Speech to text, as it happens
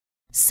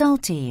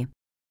salty,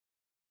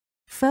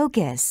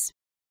 focus,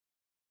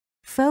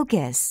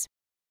 focus,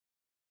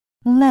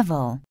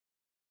 level,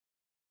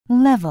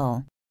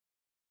 level,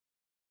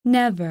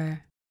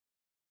 never,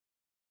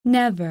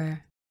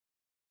 never,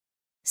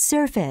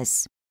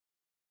 surface,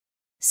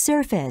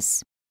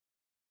 surface,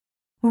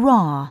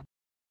 raw,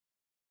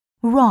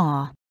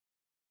 raw,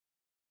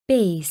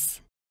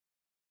 base,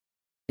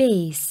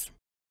 base,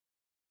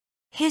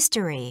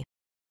 history,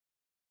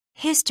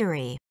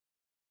 history,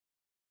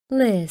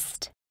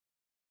 list,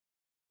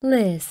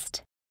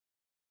 list,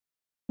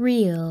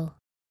 real,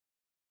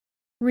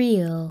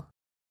 real,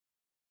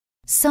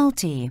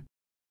 salty,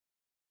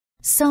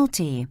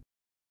 salty,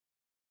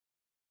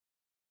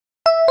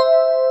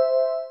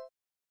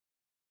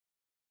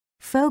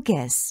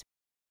 focus,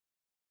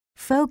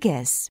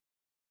 focus,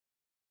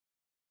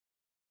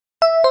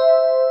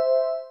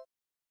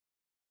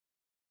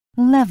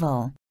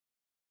 level,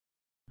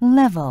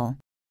 level,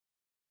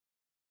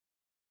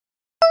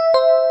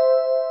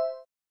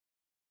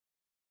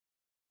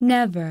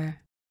 never,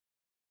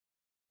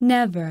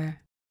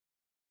 never,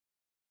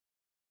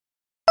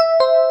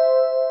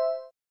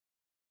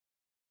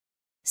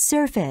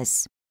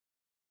 surface,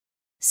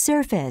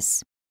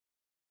 surface,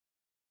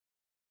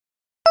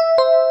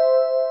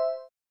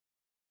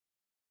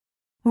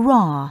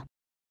 raw,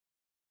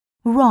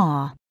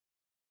 raw,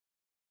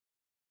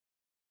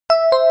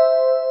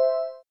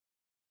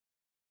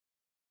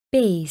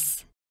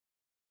 base,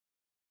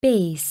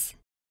 base,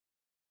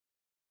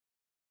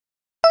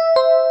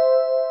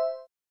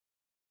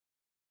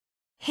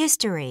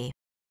 history,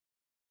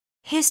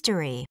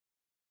 history,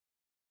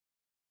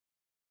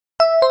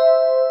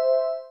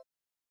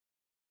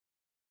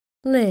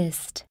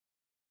 list,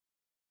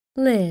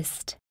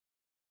 list,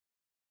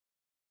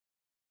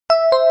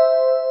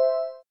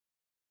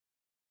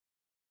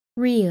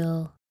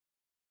 real,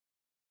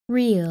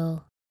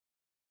 real,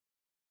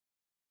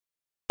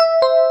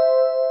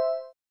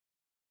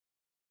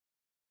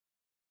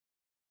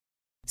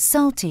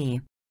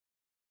 salty,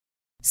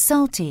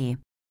 salty,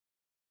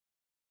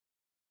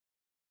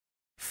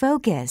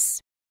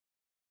 focus,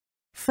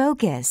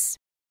 focus,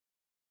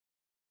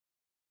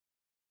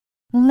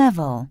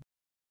 level,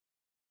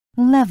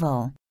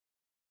 level,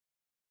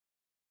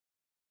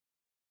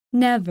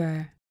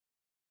 never,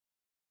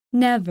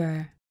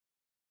 never,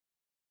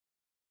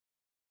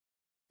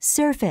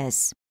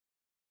 surface,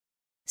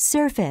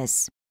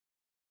 surface,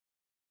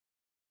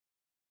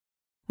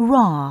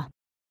 raw,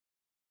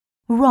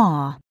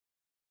 raw,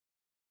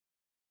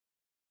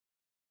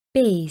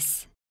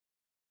 base,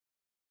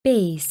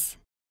 base,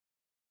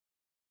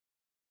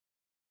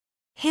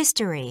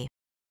 history,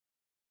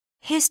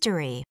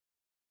 history,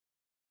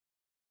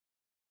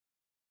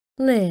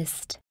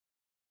 list,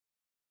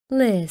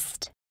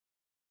 list,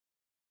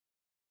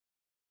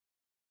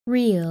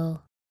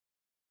 real,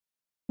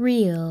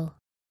 real,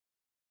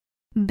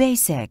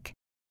 basic,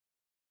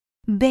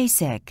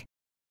 basic,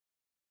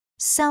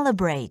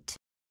 celebrate,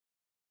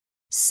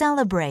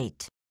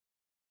 celebrate,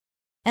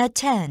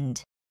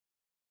 attend,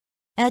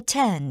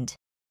 attend,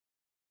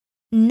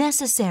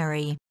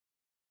 necessary,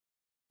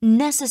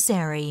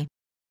 necessary,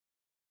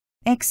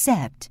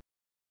 accept,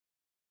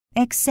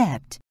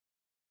 accept,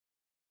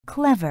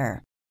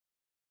 clever,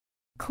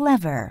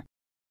 clever,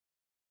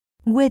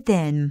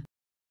 within,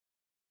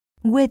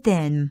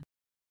 within,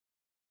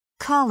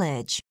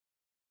 college,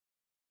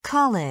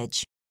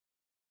 college,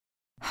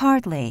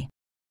 hardly,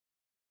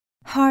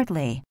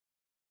 hardly,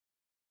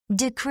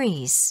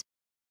 decrease,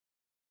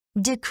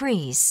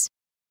 decrease,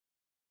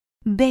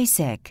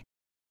 basic,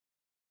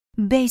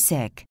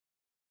 basic,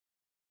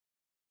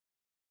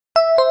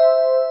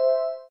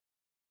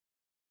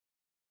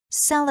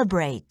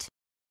 celebrate,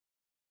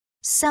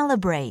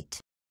 celebrate,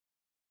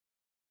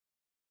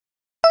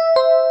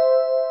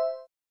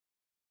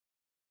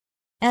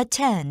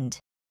 attend,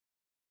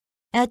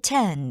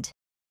 attend,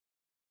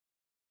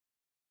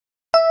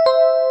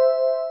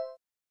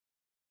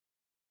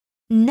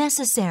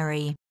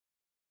 necessary,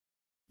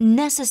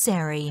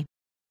 necessary,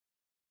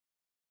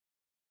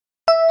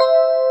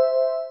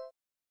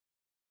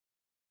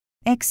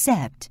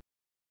 accept,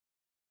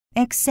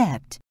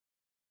 accept,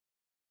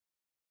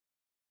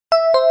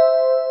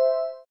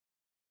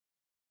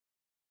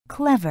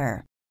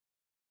 clever,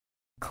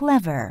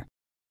 clever,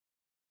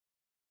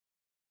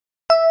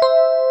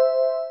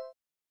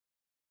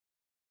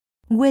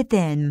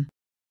 within,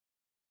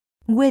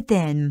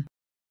 within,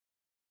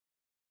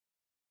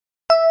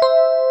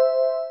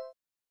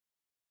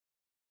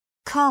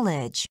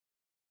 college,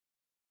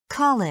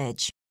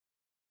 college,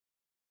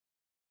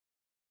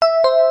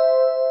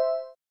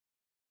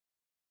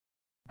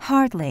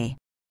 hardly,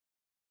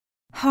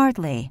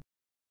 hardly,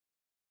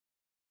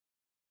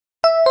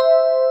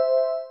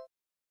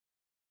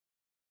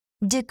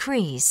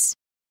 decrease,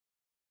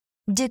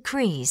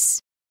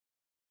 decrease,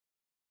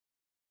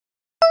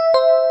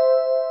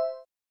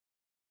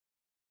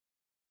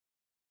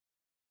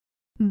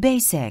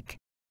 basic,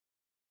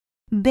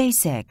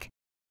 basic,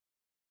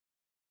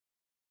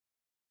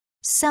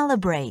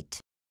 celebrate,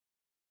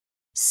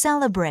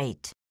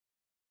 celebrate,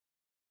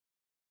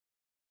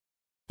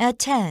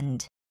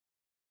 attend,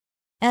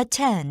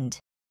 attend.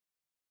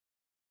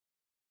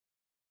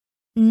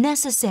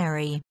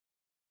 Necessary,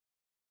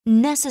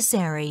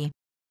 necessary.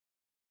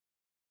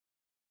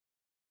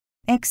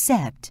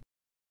 Accept,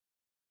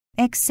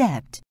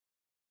 accept.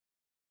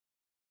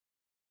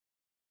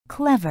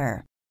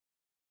 Clever,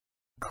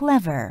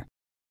 clever.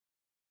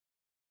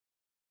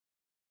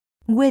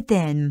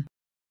 Within,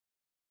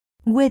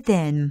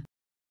 within.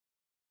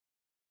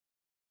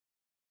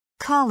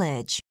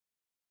 College,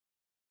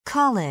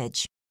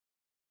 college.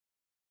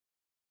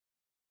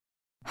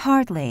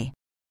 Hardly,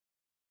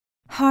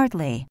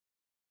 hardly.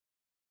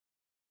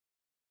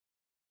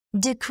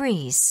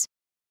 Decrease,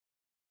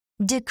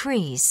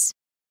 decrease.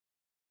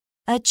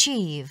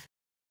 Achieve,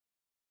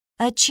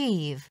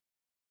 achieve.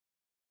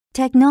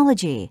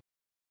 Technology,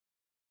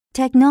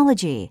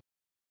 technology.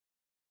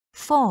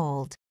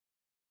 Fold,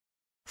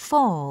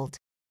 fold.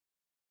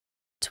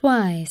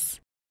 Twice,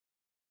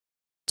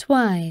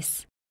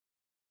 twice.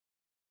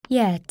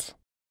 Yet,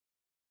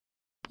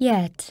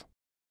 yet.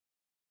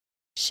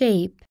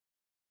 Shape,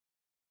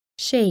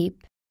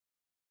 shape.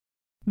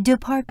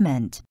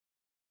 Department,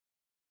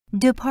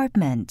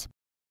 department.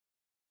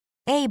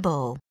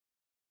 Able,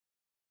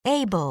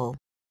 able.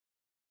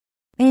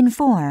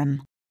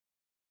 Inform,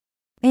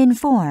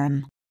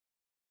 inform.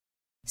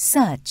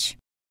 Such,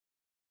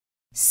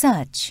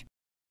 such.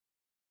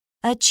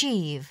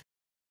 Achieve,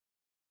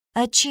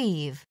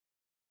 achieve.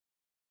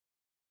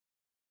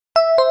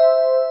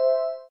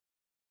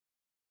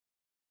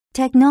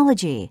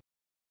 Technology,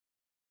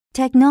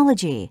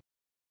 technology.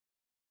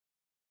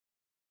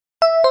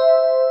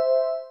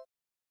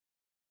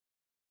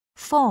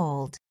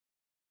 Fold,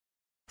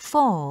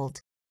 fold.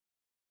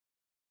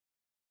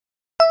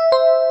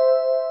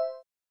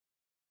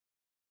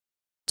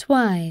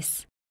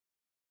 Twice,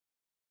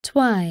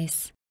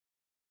 twice.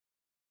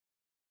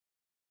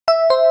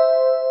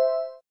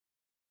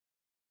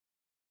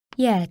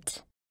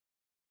 Yet,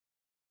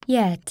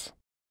 yet.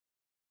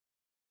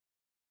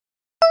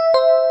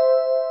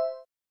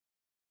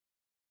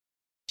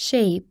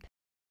 Shape,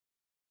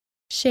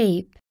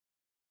 shape.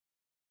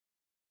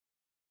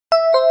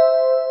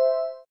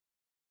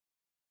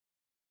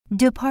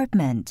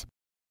 Department,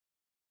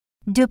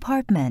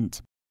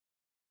 department.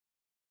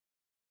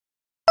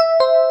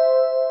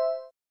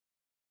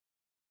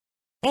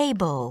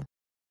 Able,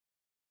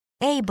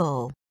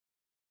 able.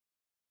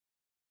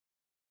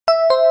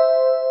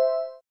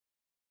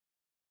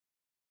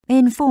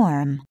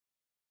 Inform,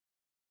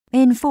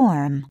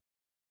 inform.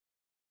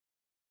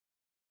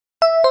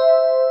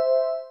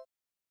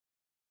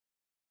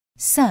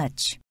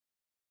 Such,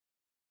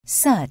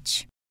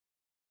 such.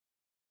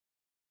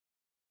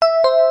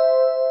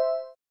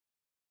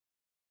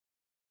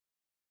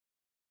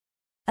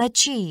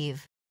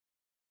 Achieve,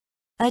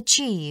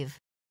 achieve.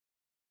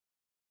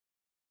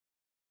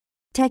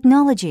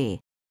 Technology,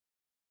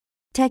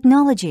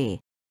 technology.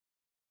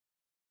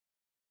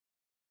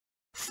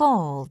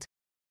 Fold,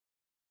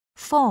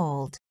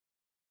 fold.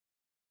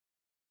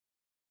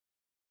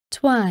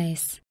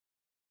 Twice,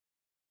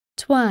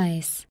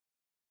 twice.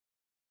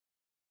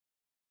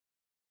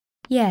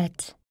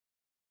 Yet,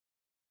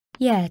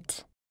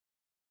 yet.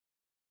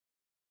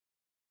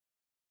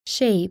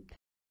 Shape,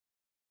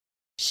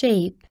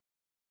 shape.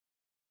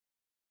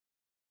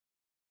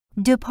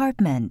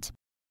 Department,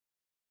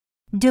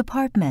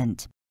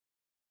 department.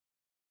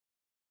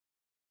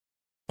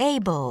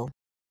 Able,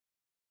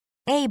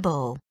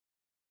 able.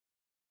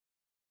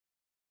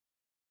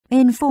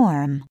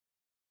 Inform,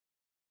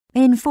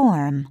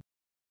 inform.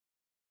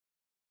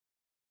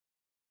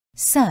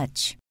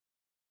 Such,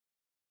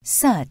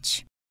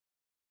 such.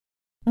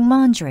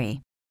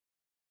 Laundry,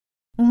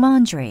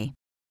 laundry.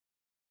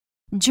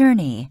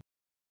 Journey,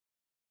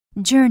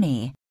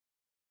 journey.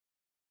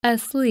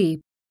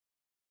 Asleep,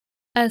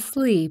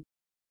 asleep.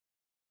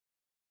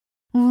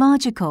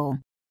 Logical,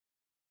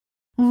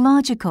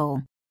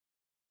 logical.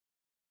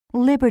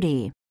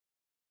 Liberty,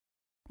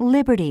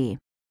 liberty.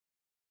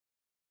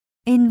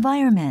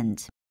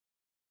 Environment,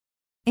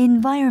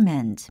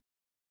 environment.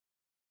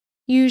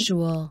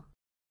 Usual,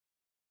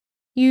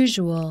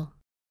 usual.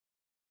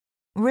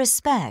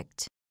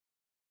 Respect,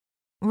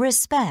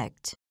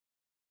 respect.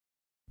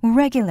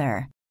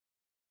 Regular,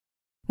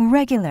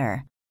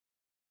 regular.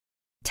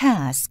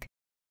 Task,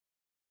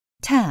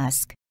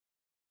 task.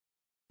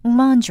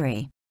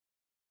 Laundry,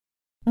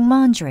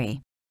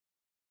 laundry.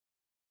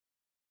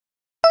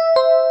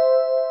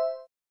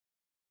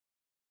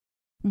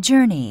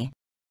 Journey,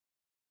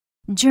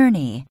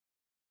 journey.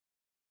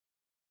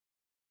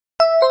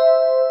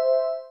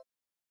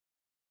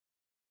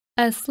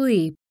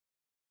 Asleep,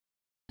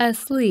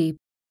 asleep.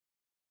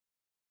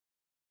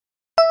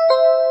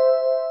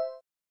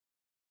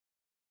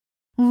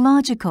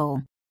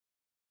 Logical,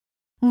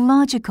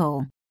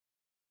 logical.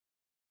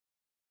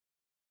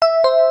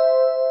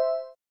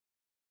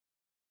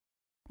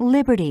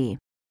 Liberty,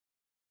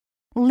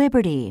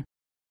 liberty.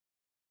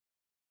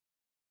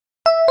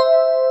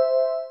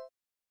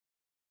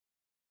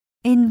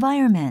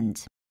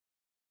 Environment,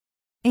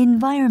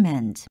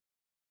 environment.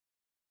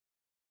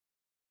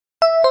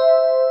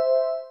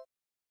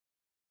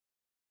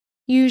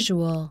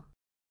 usual,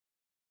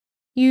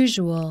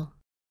 usual.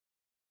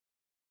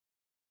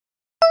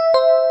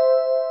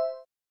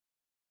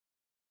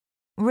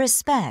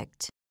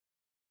 Respect,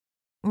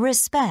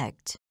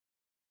 respect.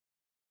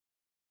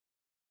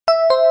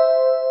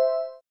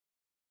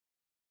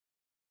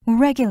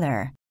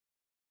 Regular,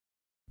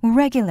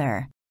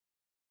 regular.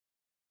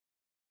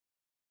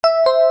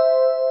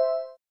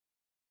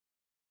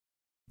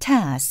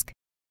 Task,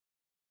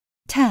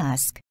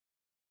 task.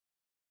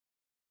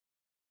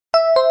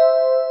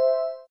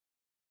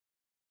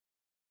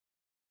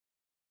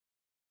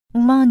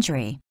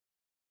 Laundry,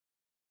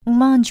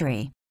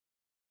 laundry.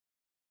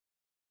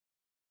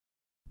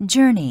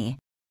 Journey,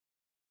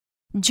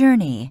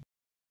 journey.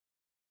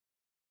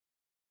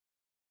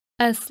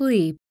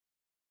 Asleep,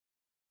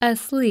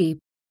 asleep.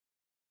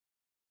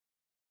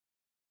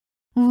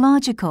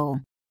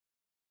 Logical,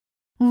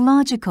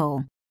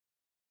 logical.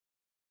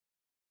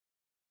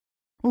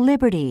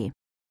 Liberty,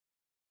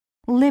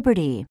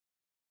 liberty.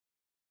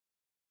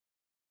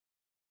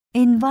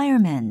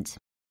 Environment,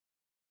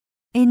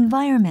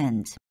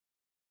 environment.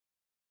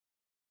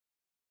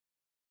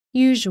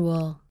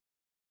 Usual,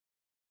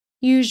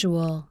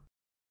 usual.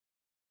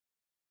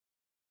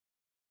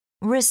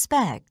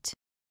 Respect,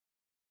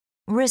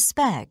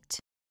 respect.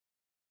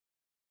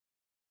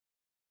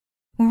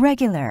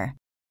 Regular,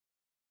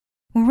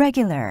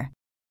 regular.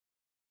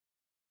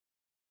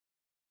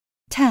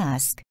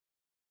 Task,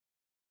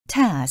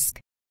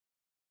 task.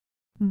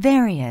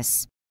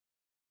 Various,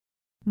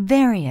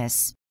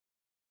 various.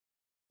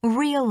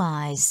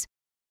 Realize,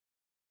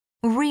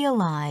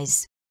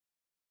 realize.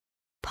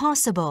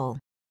 Possible,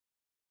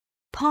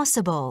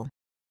 possible.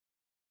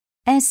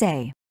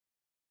 Essay,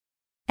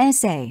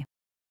 essay.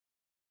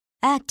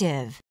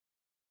 Active,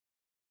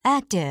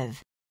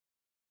 active.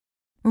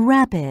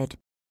 Rapid,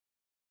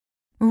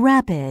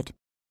 rapid.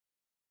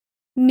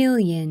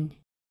 Million,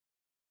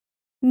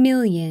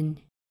 million.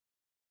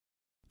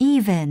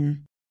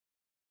 Even,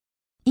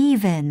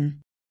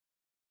 even.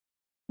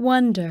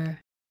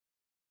 Wonder,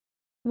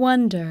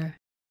 wonder.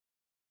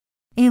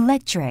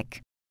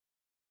 Electric,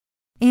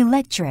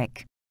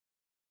 electric.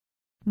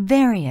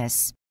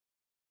 Various,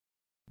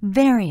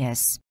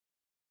 various.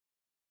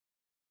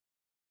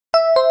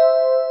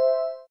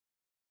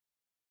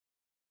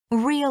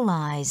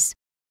 Realize,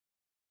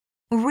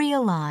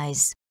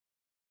 realize.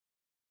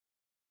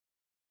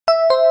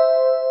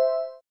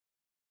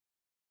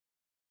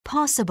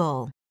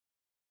 Possible,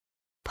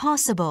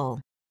 possible.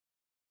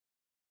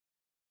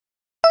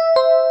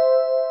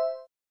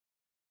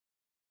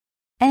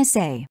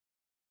 Essay,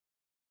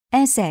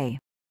 essay.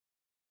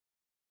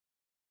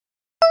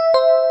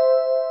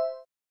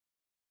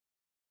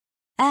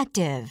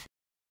 Active,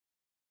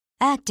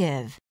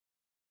 active.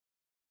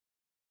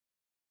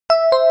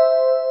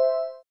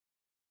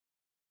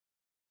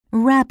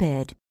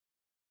 Rapid,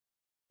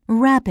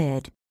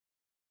 rapid.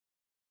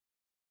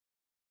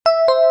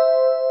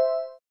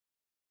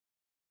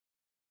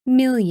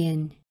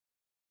 Million,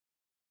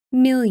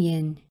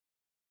 million.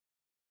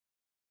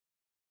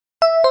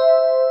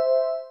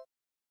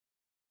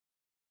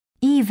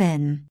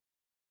 Even,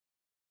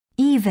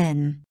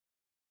 even.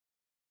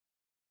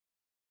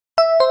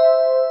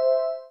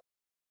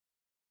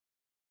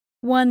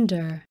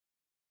 Wonder,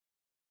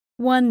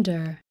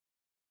 wonder.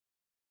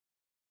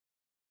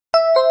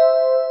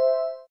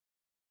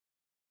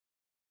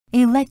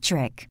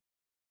 Electric,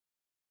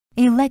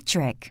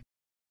 electric.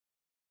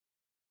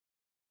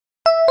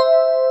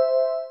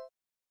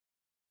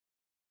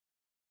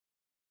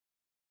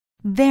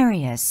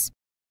 Various,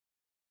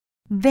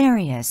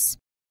 various.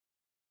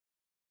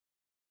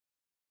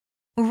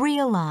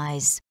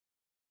 Realize,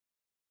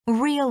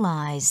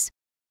 realize.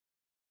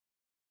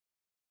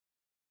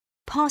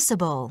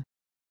 Possible,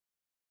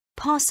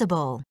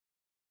 possible.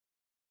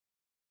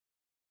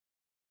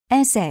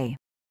 Essay,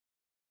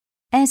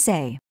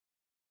 essay.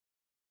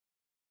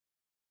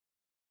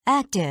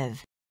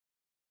 Active,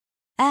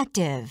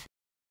 active.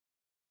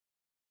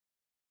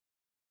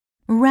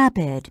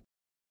 Rapid,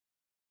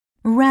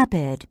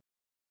 rapid.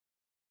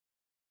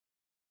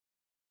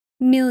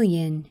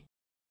 Million,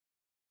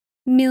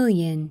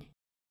 million.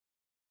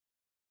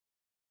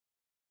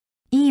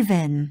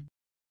 Even,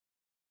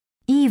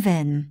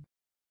 even.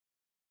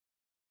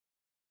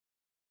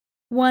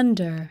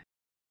 Wonder,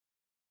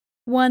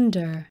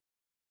 wonder.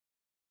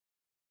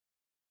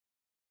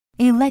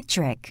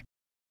 Electric,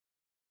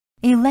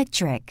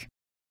 electric.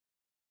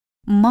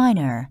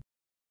 Minor,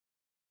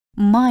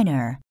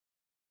 minor.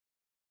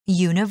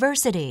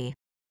 University,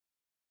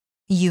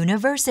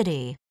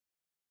 university.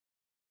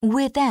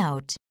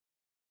 Without,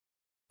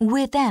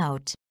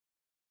 without.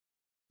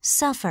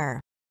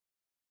 Suffer,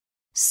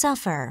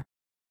 suffer.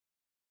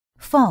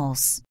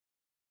 False,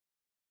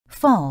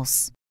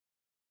 false.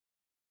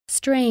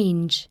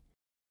 Strange,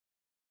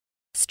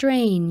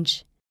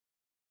 strange.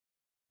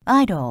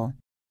 Idle,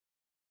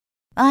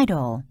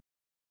 idle.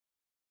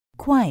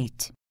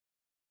 Quite,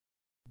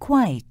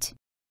 quite.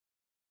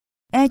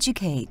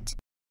 Educate,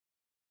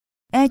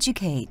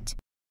 educate.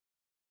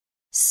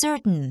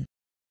 Certain,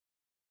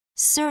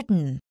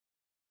 certain.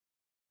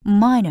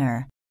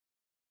 minor,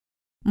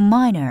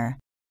 minor.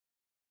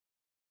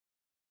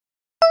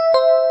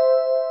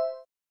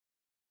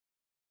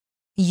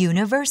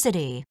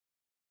 University,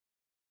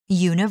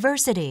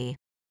 university.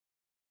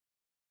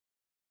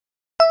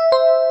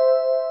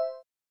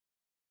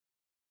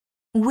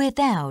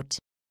 Without,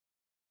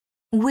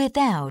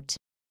 without.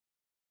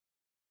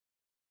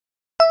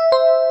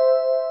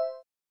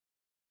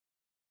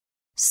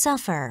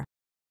 Suffer,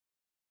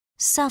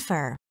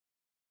 suffer.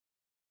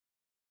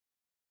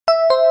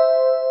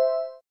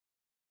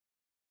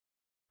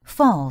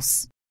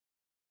 False,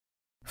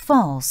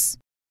 false.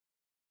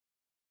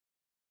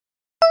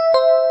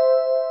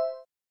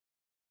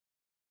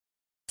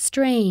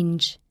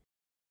 Strange,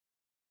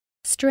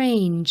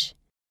 strange.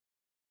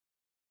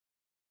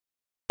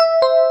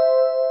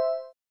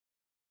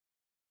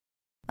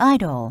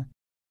 Idle,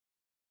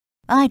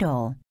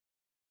 idle.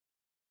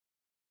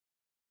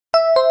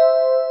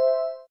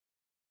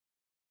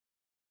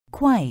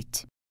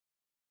 Quite,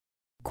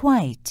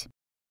 quite.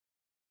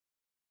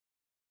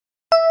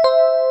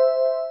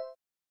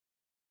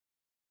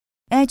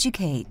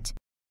 Educate,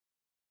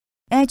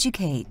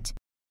 educate.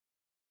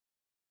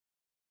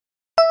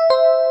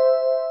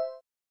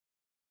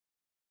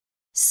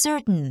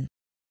 Certain,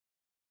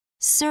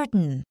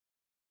 certain.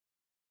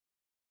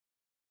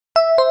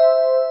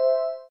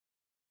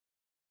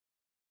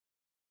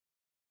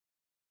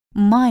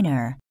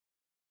 Minor,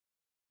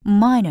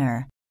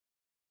 minor.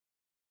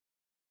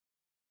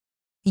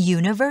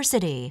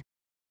 University,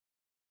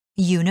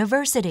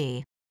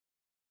 university.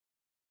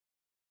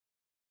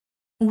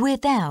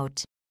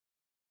 Without,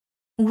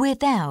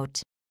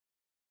 without.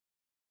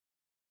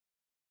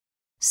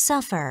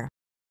 Suffer,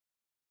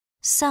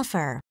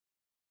 suffer.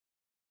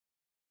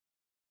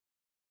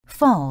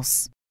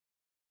 False,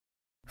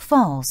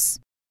 false.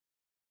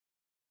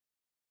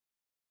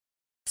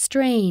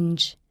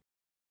 Strange,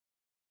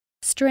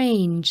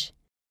 strange.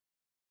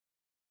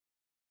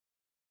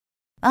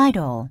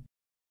 Idle,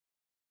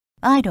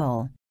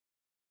 idle.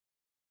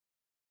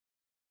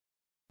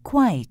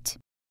 Quite,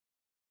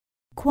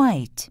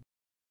 quite.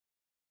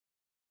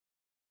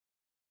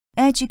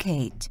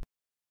 Educate,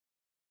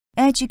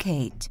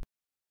 educate.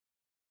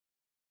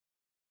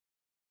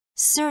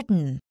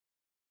 Certain,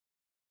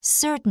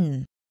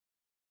 certain.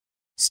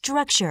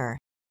 Structure,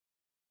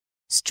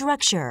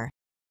 structure.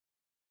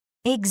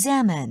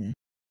 Examine,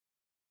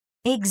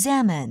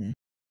 examine.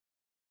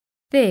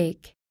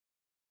 Thick,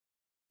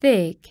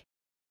 thick.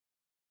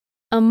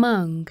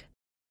 Among,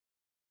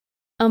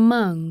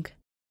 among.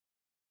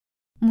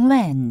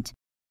 Lend,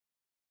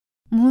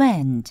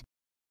 lend.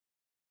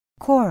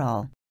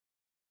 Coral,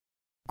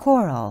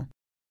 coral.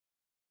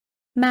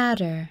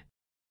 Matter,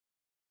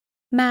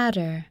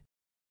 matter.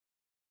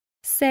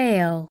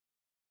 Sail,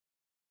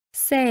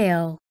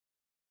 sail.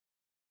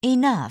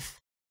 Enough,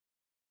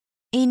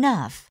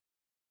 enough.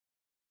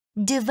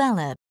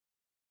 Develop,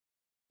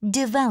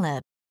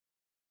 develop.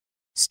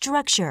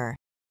 Structure,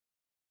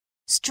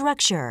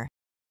 structure.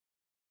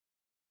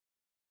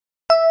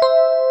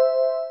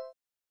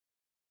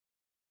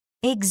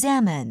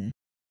 Examine,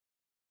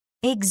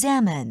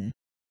 examine.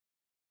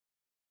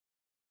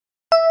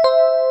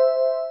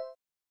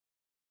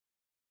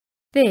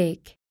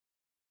 Thick,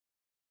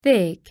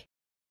 thick.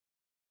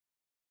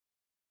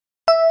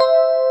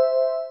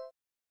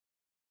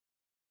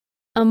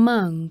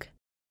 Among,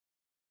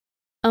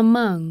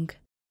 among.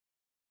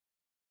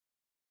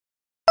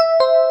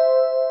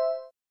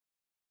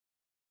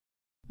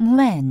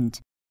 Lend,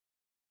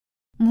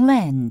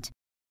 lend.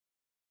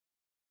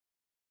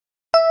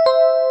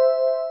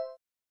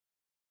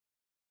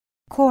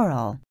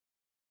 Coral,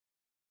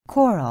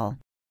 coral.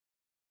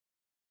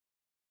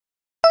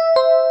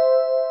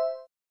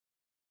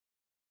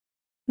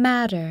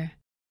 Matter,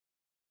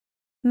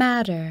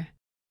 matter.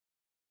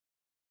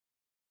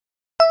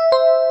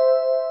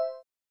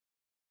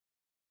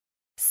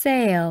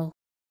 Sail,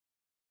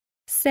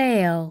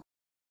 sail.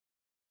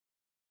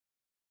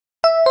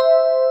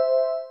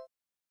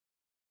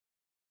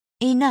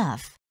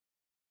 Enough,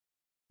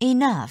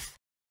 enough.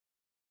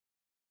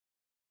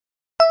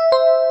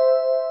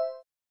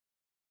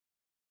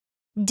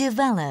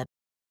 Develop,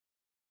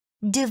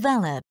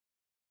 develop.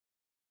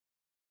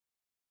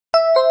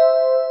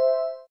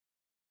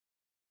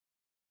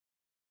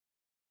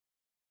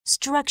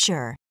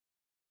 Structure,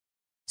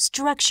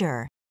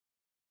 structure.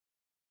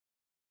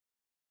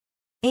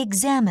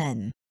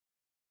 Examine,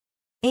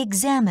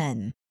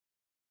 examine.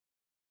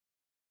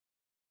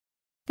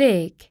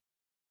 Thick,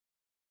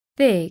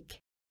 thick.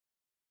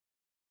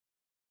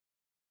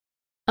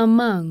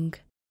 Among,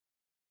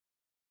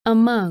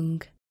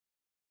 among.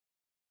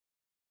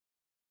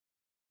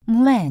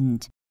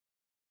 Lend,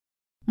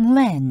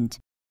 lend.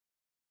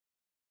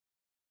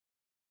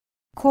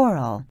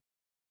 Coral,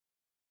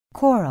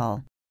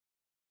 coral.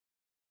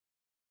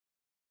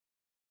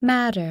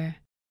 Matter,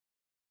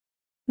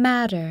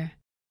 matter.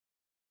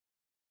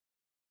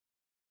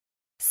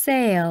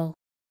 Sail,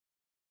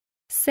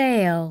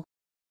 sail.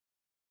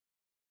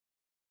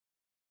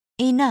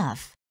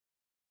 Enough,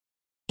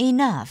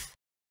 enough.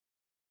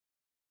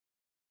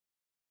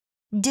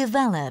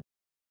 develop,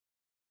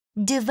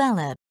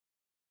 develop.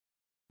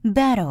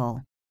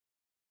 Battle,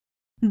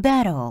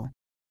 battle.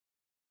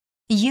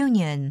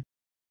 Union,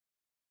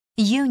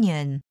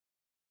 union.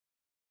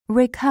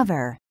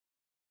 Recover,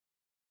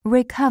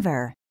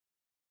 recover.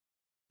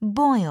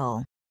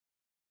 Boil,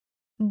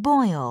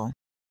 boil.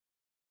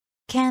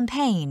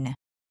 Campaign,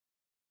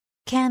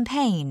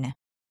 campaign.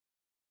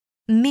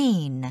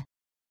 Mean,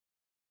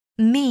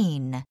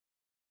 mean.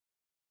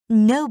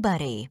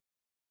 Nobody,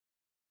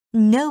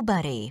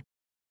 nobody.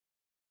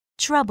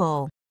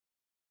 Trouble,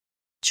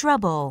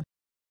 trouble.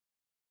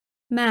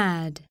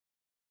 mad,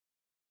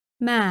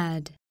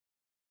 mad.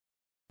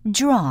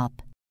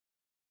 Drop,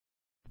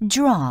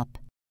 drop.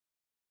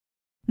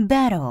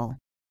 Battle,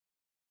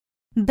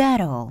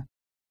 battle.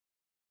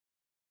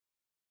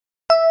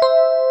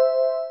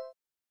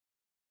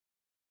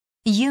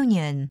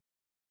 Union,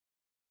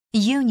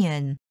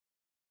 union.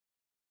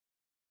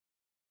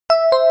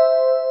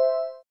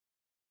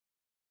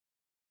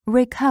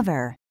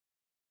 Recover,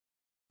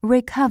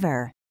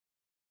 recover.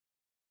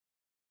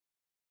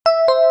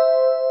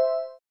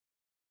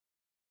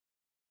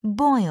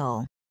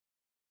 Boil,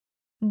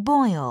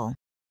 boil.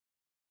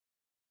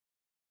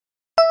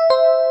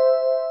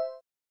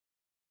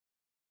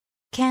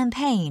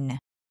 Campaign,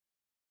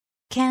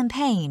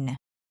 campaign.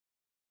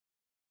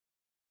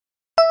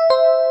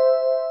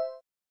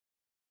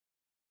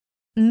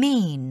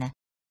 Mean,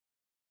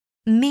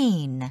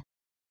 mean.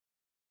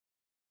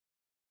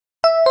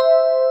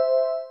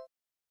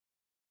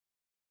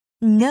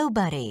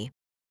 Nobody,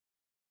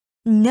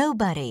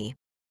 nobody.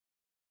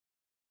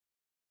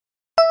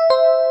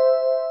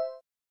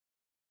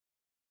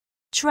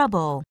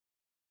 Trouble,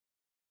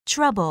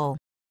 trouble.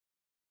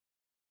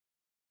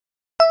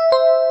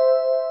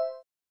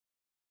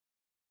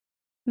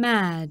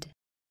 mad,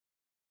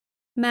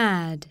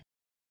 mad.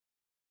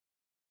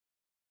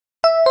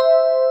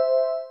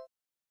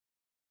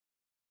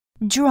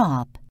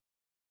 Drop,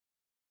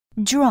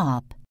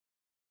 drop.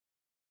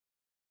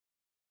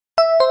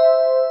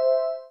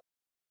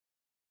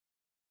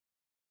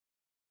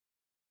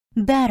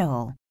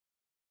 Battle,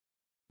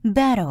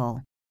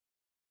 battle.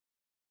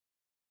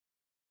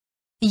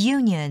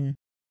 Union,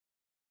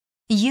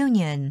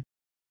 union.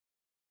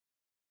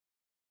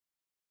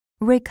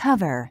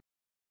 Recover,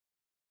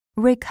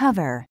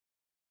 recover.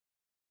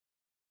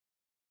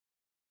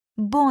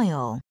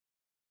 Boil,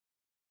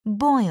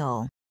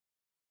 boil.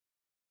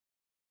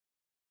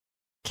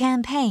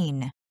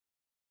 Campaign,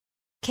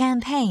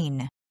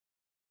 campaign.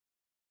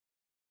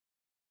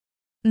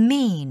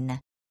 Mean,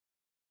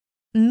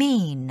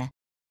 mean.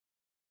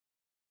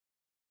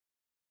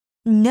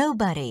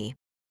 Nobody,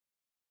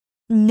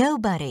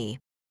 nobody.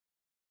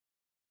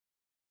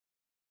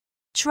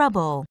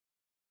 Trouble,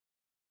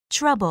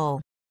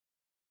 trouble.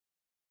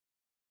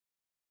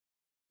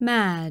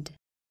 mad,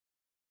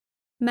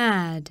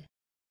 mad.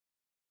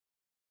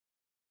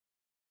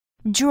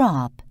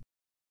 Drop,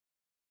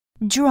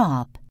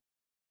 drop.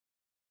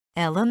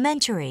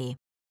 Elementary,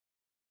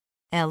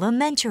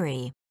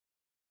 elementary.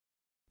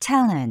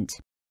 Talent,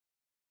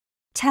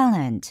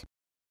 talent.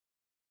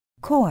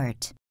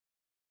 Court,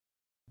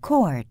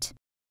 court.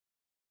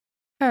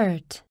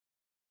 hurt,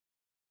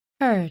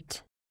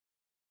 hurt.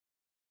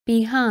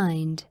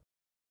 Behind,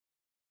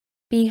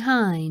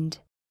 behind.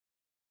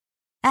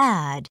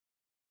 Add,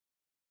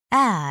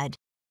 add.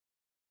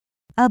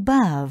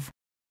 Above,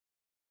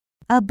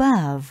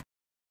 above.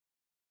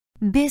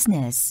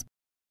 Business,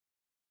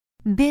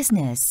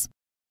 business.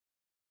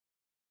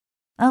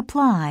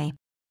 Apply,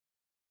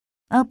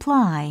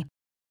 apply.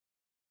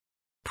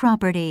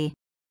 Property,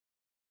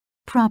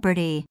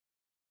 property.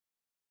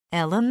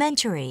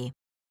 Elementary,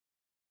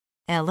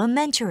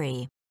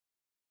 elementary.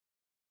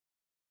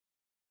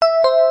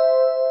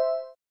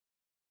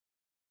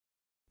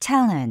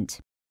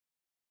 Talent,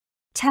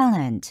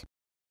 talent.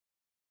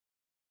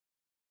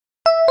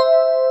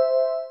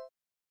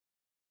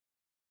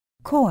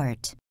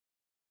 Court,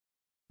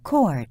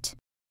 court.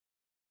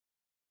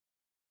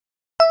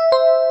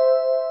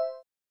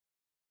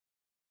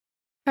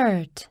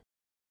 hurt,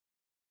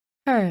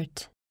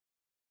 hurt.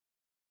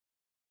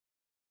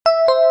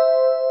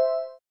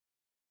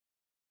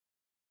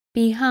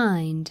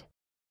 Behind,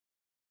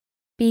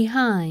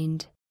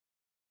 behind.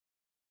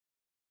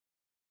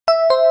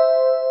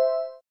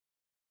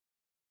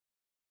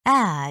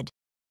 Add,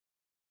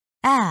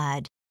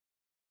 add.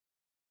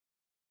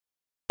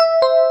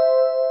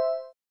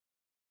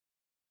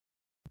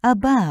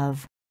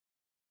 Above,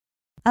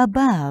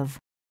 above.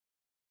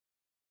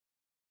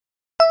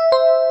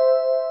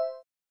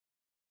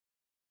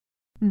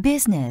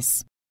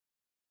 Business,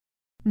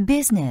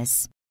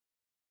 business.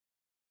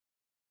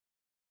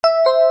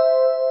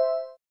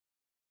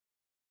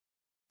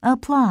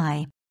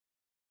 Apply,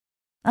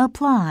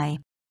 apply.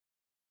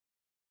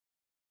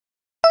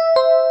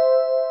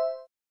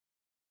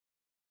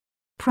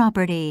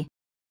 Property,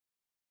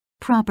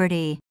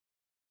 property.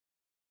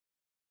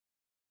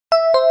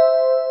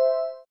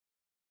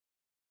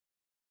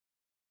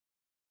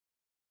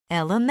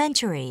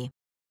 Elementary,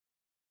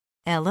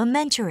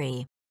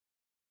 elementary.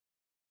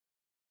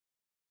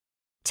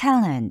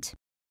 talent,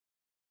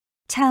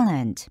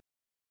 talent.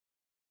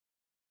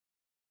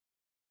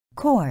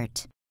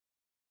 Court,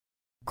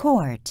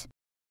 court.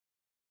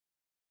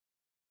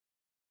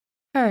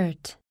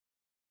 hurt,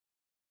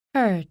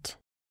 hurt.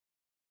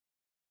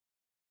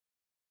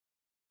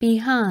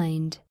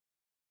 Behind,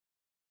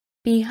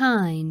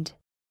 behind.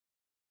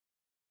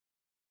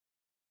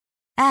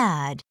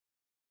 Add,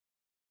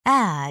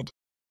 add.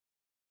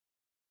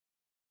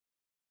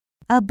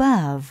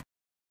 Above,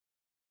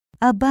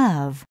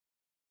 above.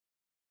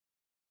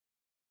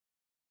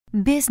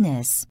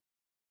 Business,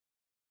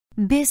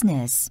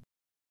 business.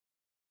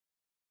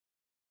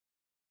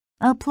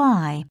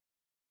 Apply,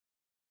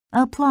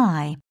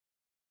 apply.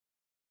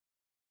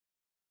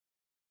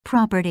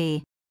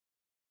 Property,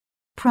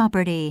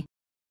 property.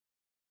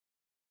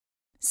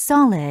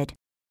 Solid,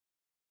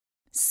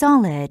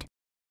 solid.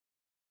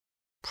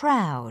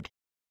 Proud,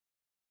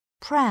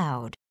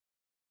 proud.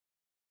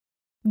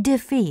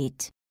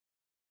 Defeat,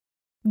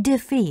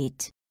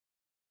 defeat.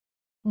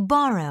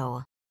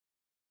 Borrow,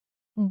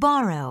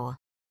 borrow.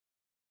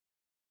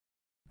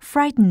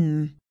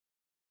 Frighten,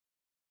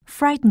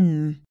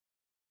 frighten.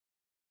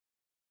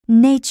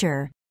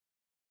 Nature,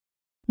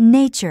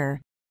 nature.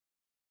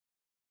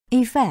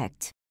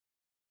 Effect,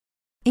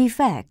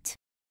 effect.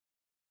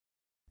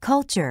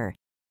 Culture,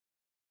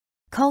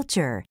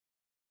 culture.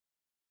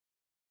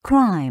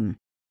 Crime,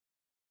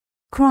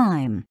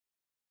 crime.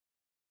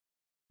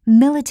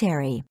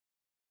 Military,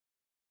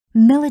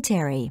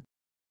 military.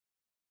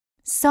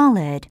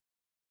 Solid,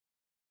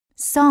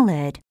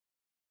 solid.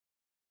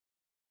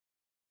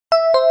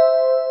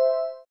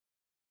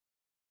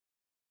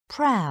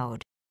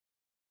 Proud,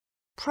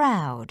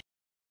 proud.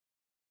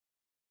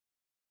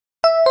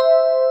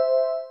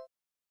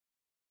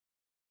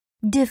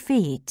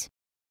 Defeat,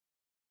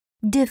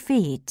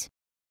 defeat.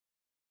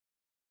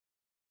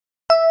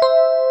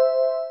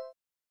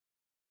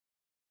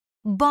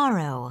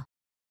 Borrow,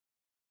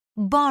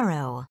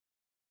 borrow.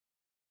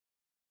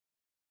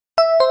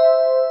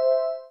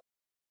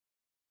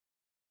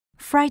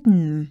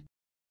 Frighten,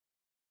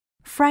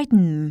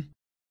 frighten.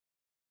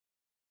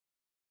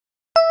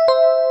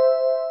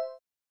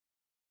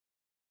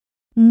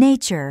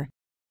 Nature,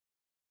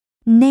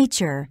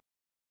 nature.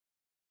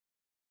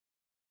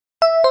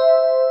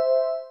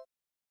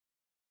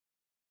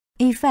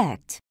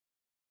 Effect,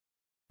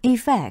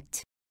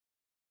 effect.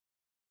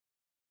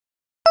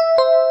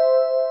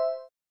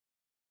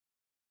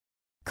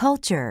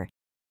 Culture,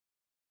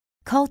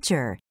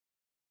 culture.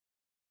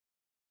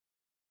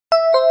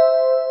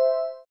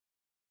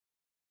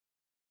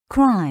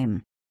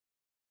 Crime,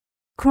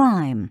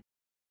 crime.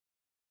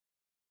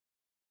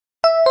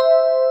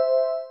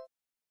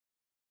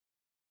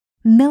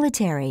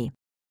 Military,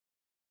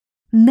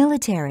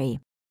 military.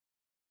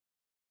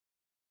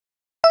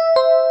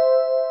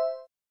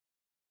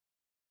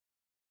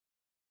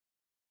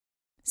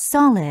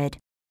 Solid,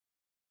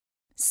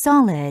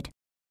 solid.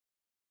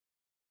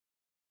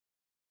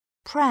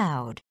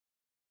 Proud,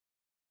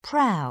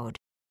 proud.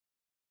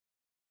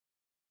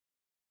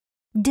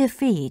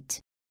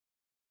 Defeat,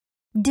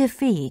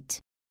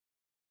 defeat.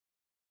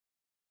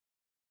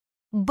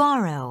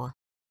 Borrow,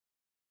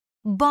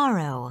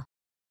 borrow.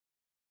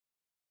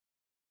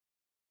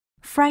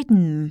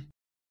 Frighten,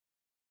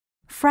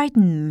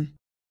 frighten.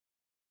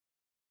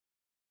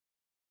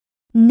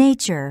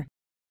 Nature,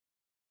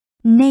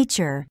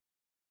 nature.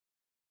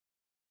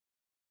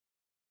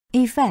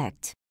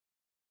 Effect,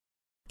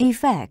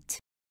 effect.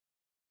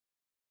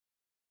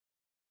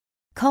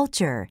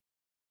 Culture,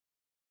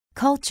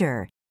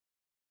 culture.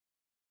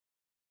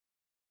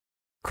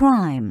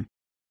 Crime,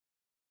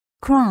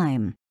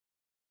 crime.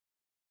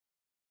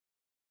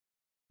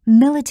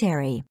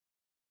 Military,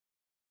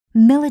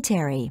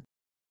 military.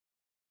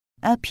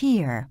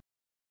 Appear,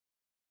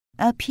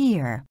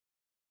 appear.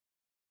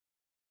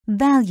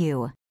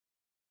 Value,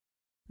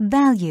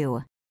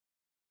 value.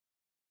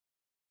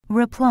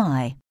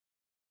 Reply,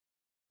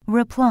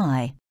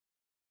 reply.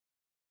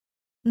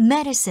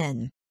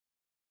 Medicine,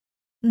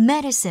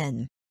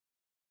 medicine.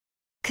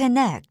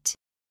 Connect,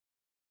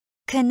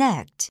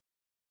 connect.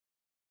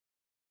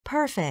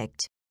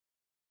 Perfect,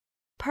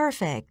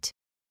 perfect.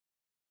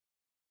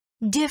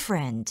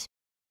 Different,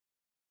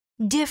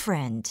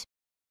 different.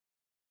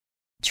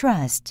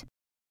 Trust,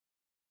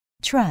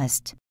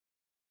 trust.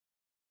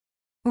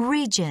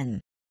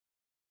 Region,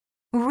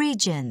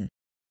 region.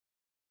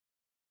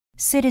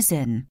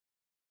 Citizen,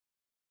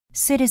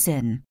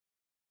 citizen.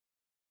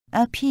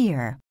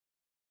 Appear,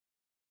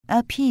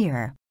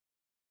 appear.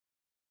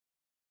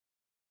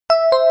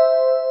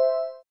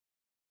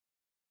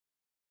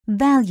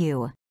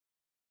 Value,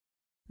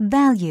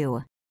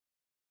 value.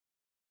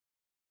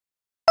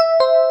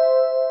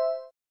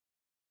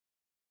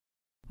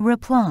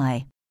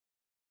 Reply,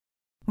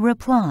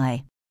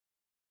 reply.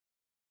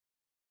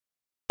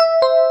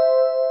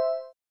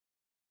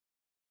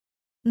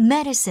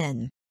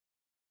 Medicine,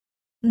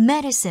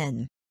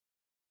 medicine.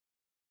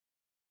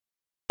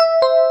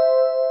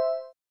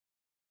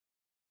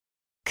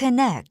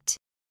 Connect,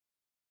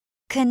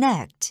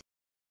 connect.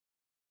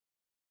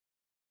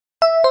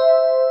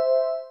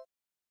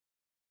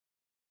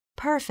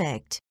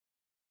 perfect,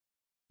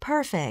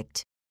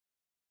 perfect.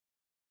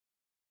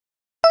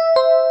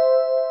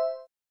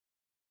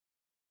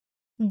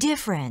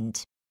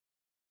 Different,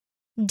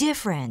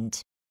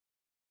 different.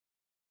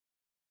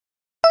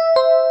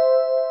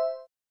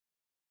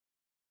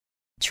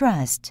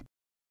 Trust,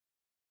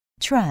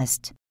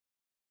 trust.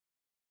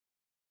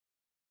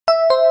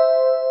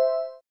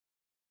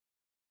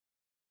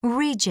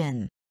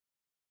 Region,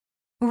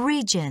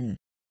 region.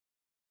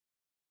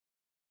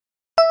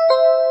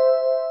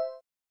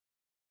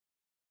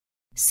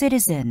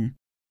 Citizen,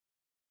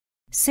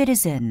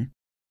 citizen.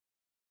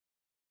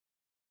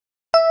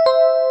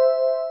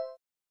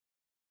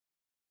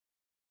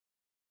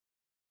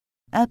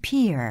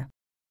 Appear,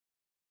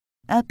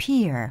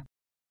 appear.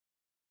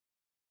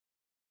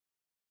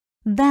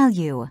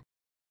 Value,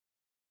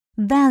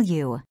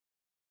 value.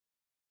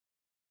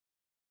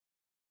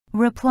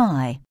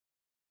 Reply,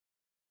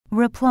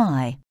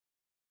 reply.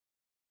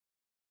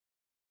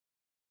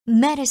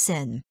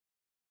 Medicine,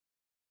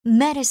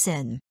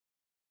 medicine.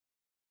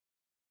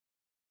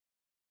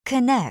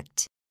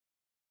 Connect,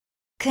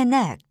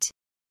 connect.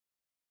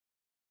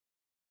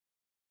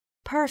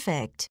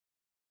 Perfect,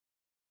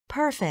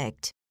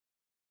 perfect.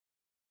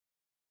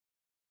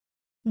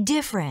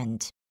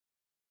 Different,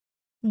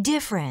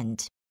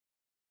 different.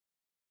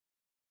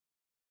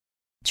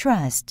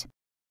 Trust,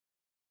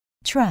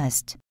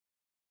 trust.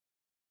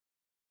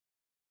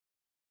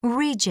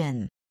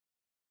 Region,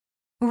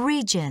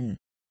 region.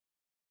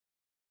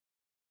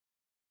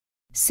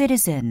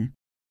 Citizen,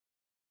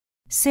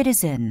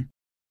 citizen.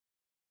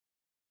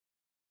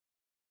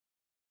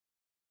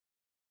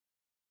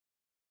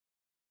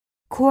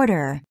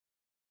 Quarter,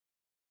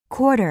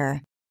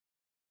 quarter.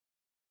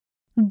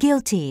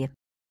 Guilty,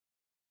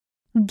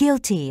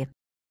 guilty.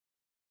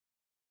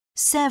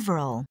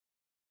 Several,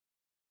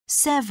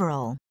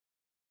 several.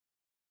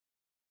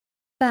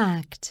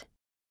 Fact,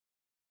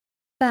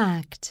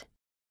 fact.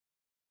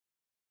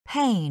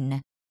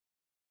 Pain,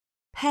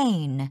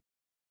 pain.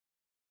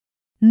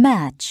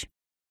 Match,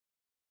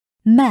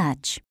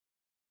 match.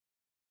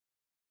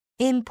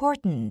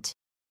 Important,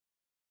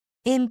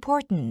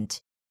 important.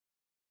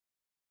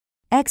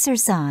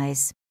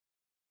 Exercise,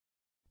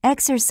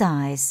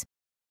 exercise.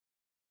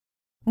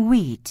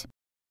 Wheat,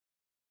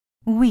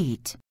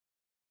 wheat.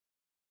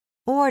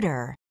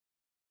 Order,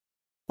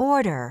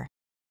 order.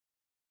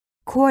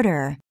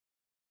 Quarter,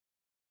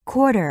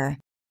 quarter.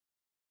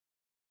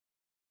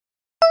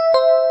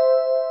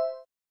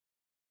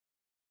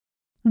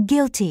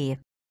 Guilty,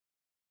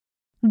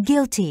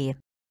 guilty.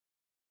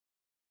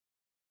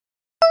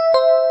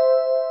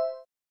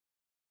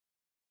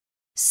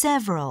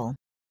 Several,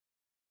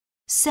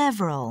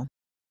 several.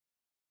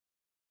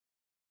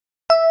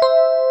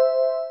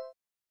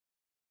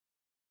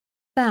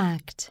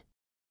 Fact,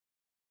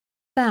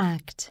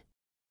 fact.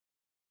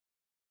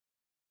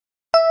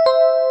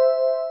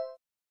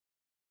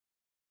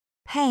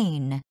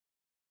 Pain,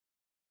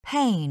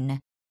 pain.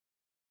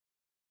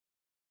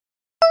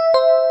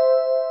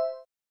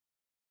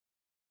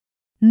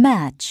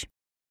 Match,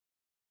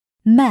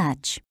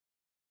 match.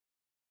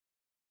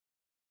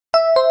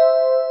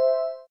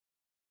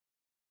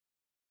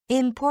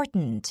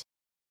 Important,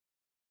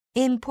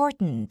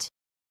 important.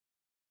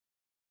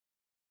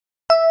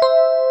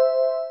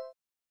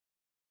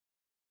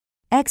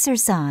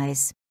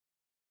 Exercise,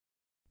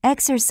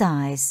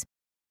 exercise.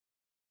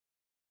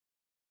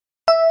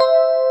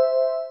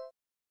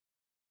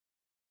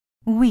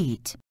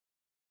 Wheat,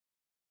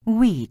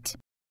 wheat.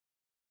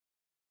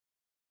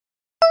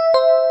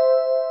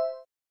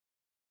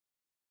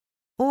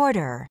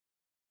 Order,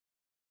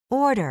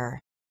 order.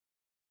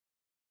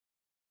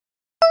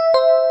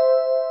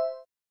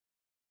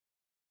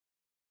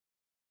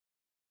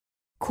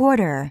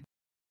 Quarter,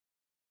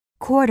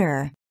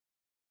 quarter.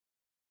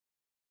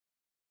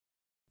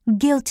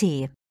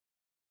 Guilty,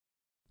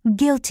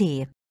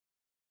 guilty.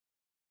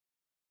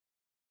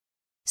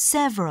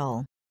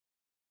 Several,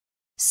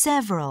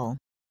 several.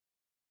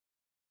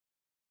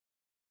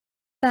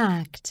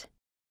 Fact,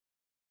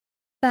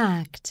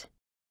 fact.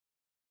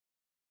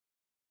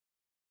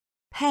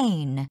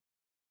 Pain,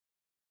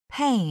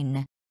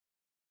 pain.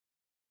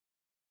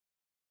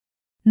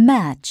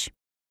 Match,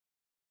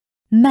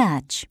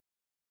 match.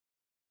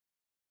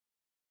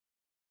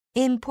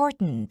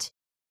 Important,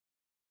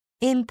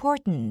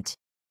 important.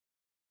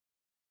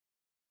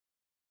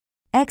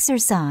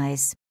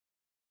 Exercise,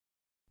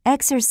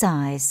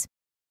 exercise.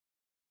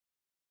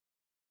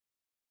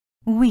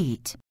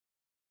 Wheat,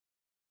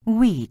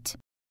 wheat.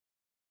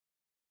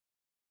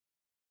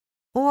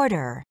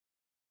 Order,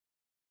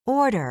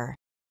 order.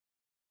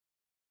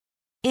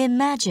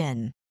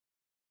 Imagine,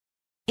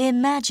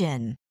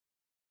 imagine.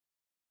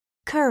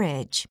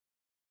 Courage,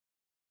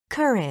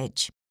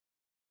 courage.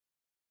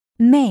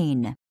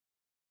 Main,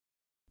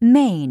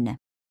 main.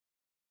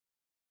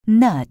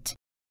 Nut,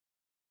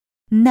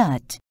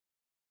 nut.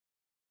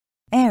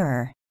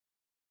 Error,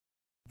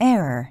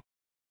 error.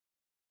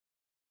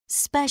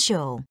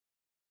 Special,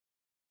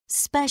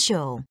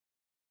 special.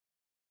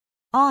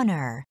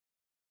 Honor,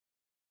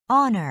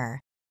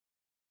 honor.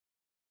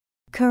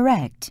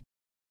 correct,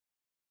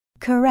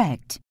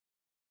 correct.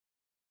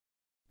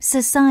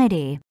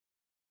 Society,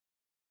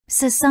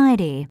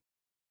 society.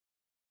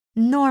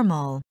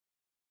 Normal,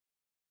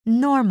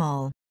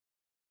 normal.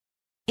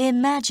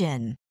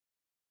 Imagine,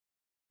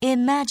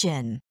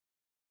 imagine.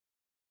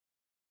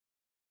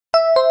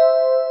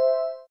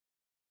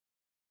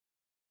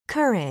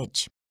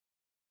 Courage,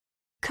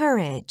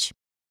 courage.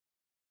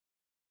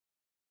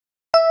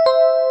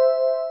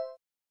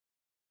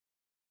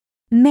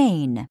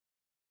 Main,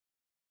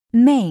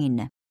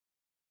 main.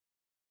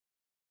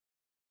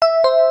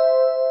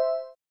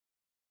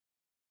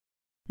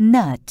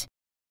 Nut,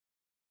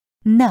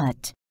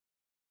 nut.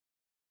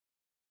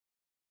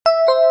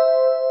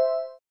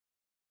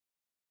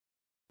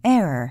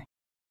 Error,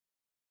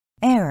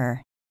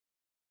 error.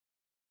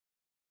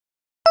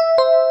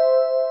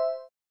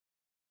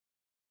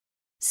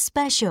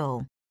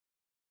 Special,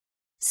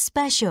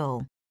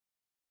 special.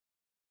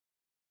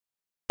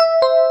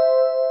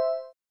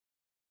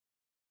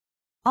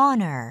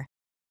 Honor,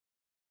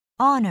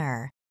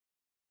 honor.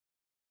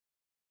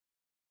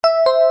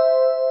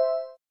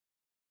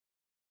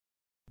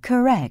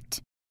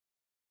 Correct,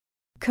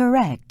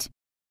 correct.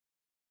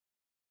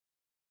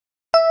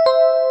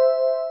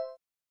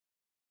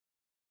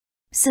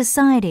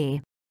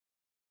 Society,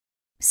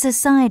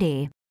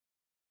 society.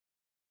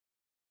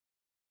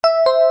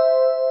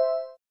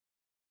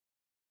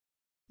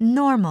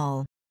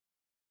 Normal,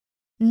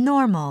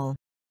 normal.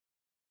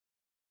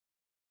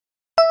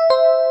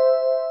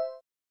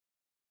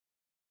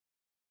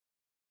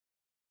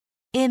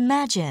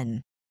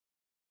 Imagine,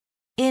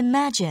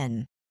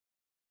 imagine.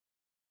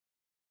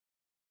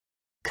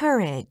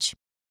 Courage,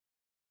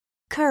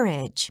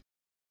 courage.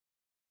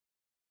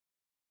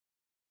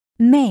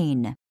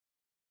 Main,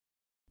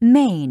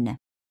 main.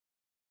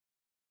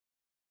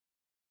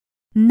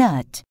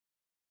 Nut,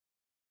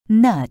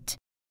 nut.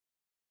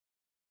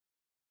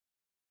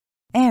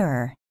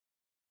 Error,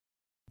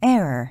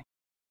 error.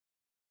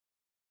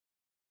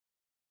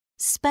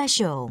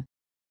 Special,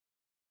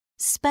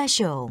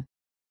 special.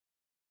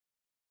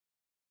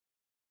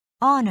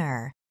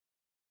 Honor,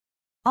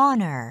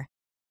 honor.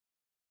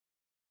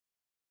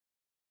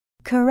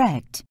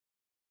 Correct,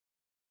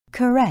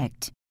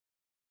 correct.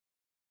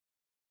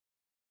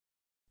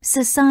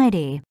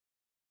 Society,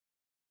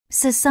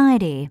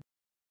 society.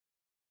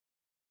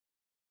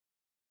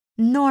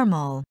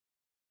 Normal,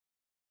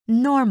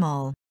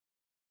 normal.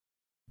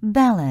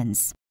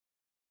 Balance,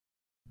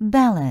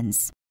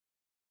 balance.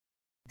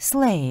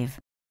 Slave,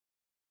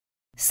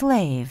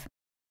 slave.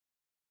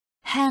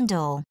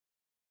 Handle,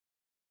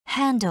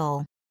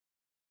 handle.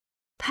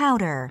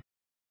 Powder,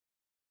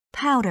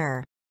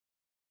 powder.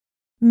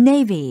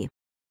 Navy,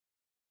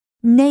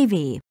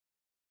 navy.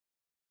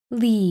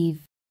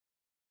 leave,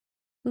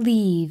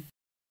 leave.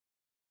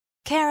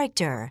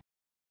 Character,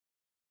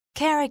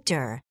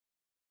 character.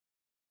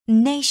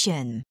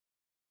 Nation,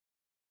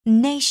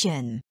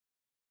 nation.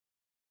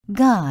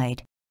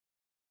 Guide,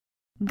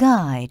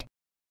 guide.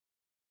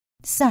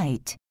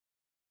 Sight,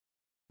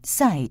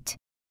 sight.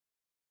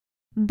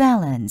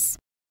 Balance,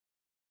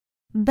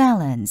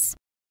 balance.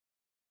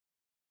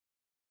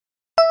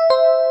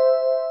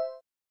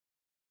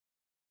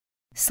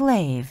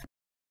 Slave,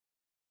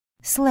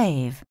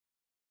 slave.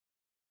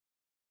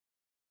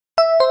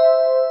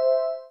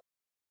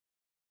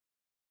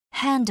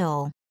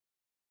 Handle,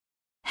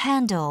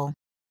 handle.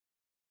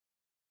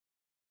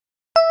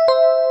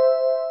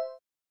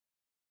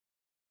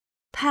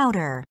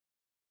 Powder,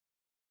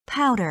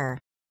 powder.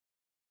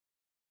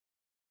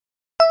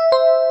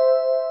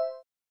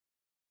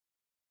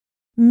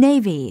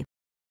 Navy,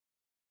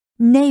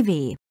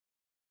 navy.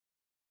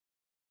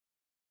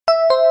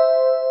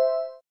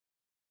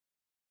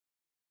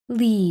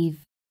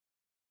 leave,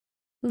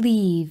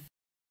 leave.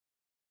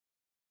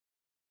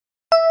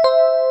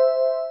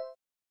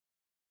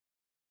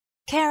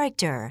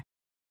 Character,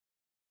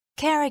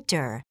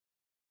 character.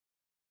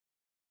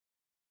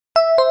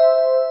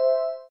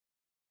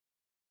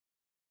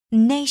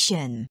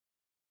 Nation,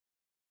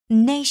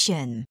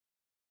 nation.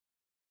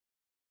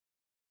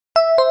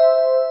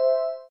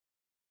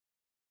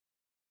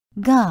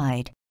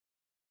 Guide,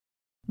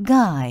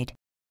 guide.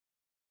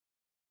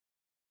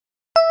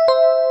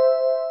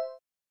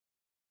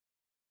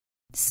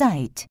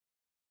 Sight,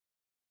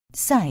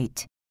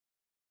 sight.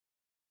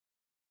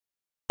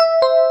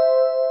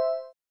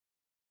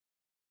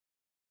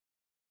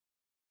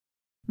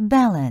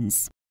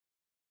 Balance,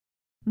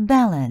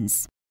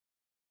 balance.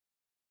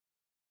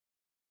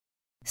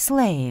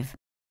 Slave,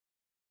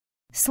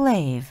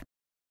 slave.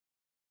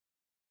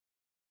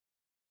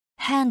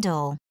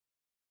 Handle,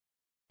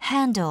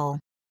 handle.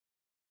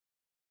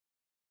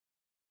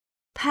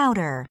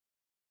 Powder,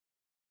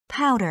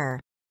 powder.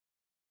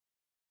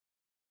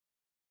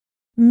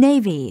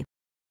 Navy,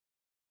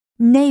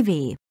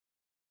 navy.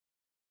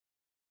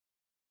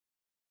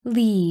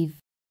 leave,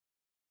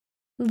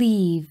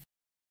 leave.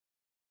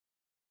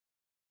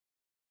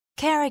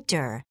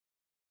 Character,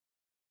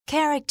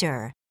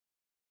 character.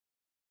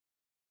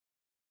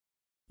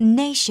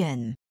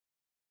 Nation,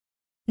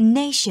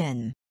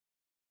 nation.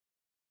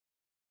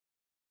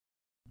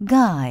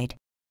 guide,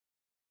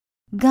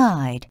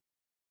 guide.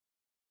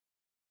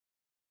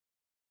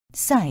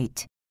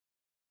 Sight,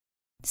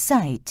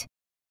 sight.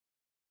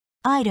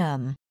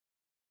 Item,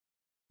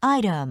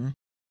 item.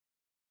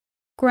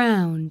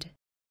 ground,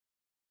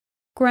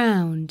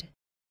 ground.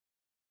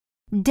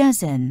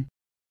 Dozen,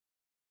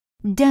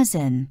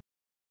 dozen.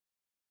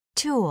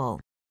 Tool,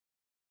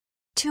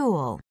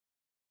 tool.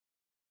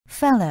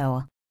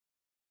 Fellow,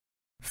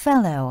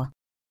 fellow.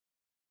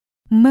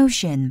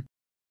 Motion,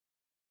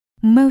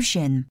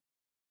 motion.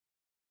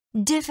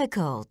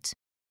 Difficult,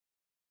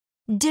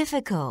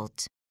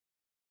 difficult.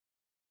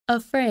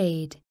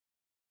 Afraid,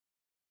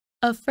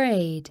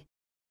 afraid.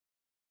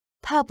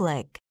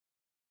 Public,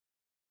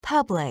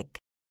 public.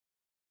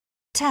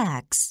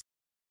 Tax,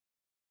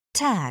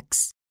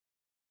 tax.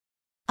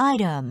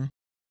 Item,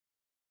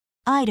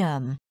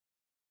 item.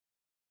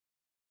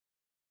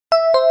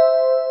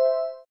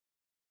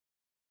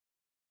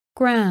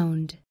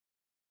 Ground,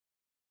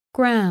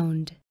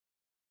 ground.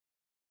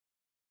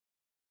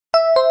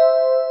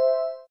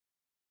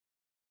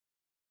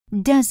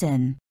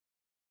 Dozen,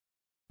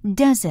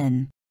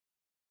 dozen.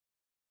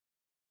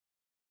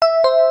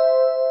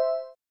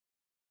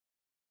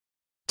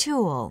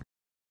 Tool,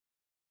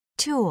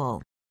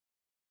 tool.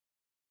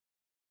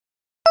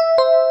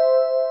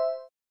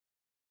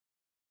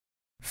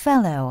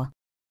 Fellow,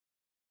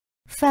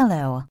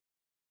 fellow.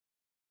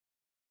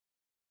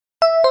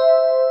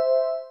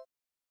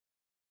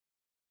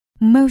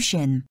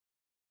 Motion,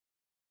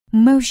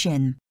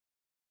 motion.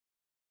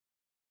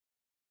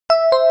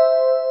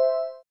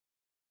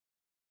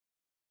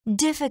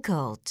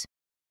 Difficult,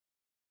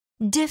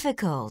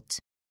 difficult.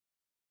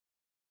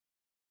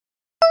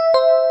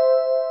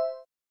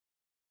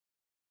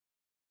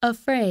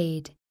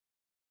 Afraid,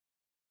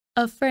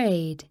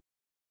 afraid.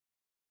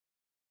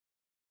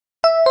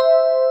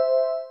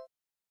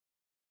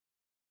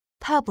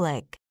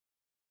 Public,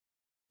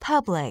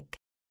 public.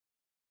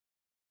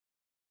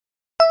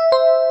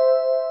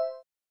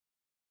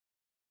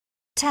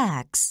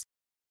 Tax,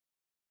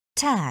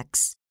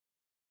 tax.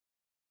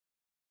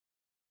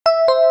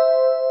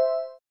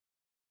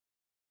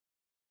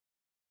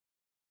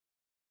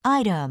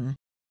 Item,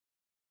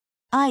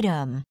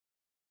 item.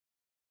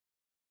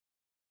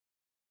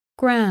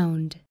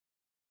 Ground,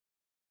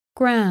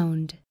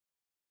 ground.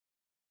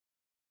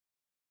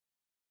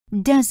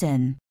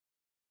 Dozen,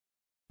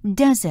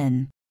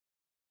 dozen.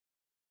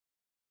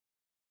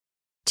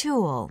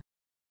 Tool,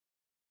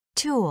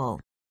 tool.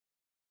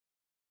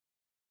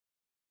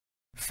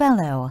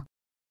 Fellow,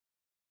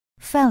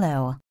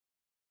 fellow.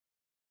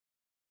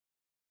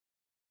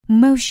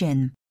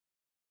 Motion,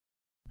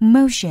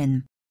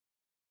 motion.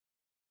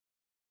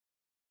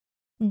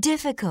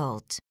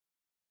 Difficult,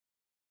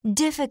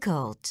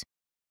 difficult.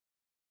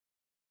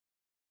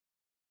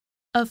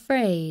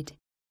 Afraid,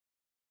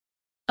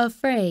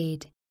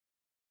 afraid.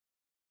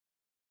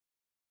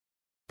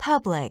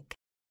 Public,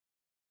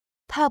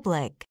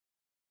 public.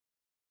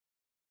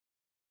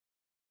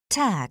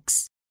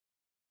 Tax,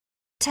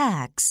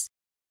 tax.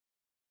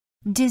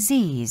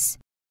 Disease,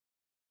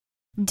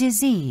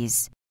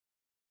 disease.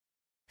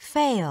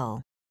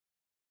 Fail,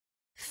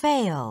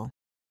 fail.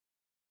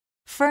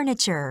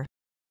 Furniture,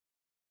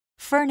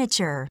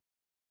 furniture.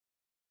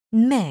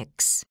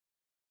 Mix,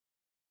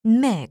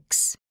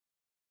 mix.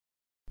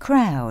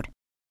 Crowd,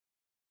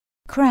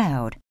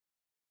 crowd.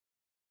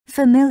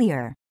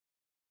 Familiar,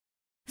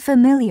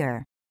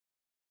 familiar.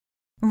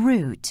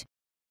 Route,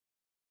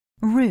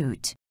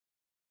 route.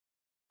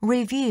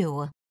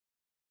 Review,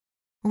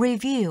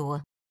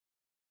 review.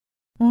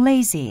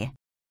 Lazy,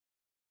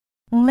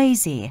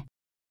 lazy.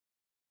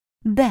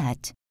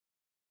 Bet,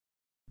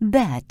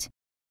 bet.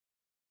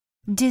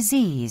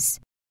 Disease,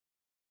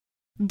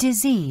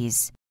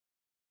 disease.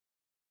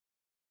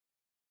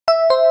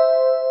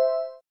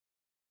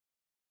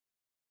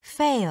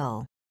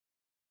 Fail,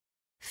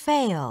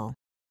 fail.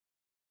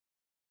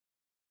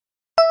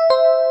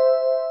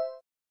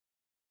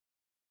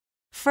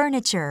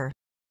 Furniture,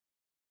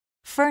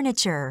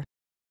 furniture.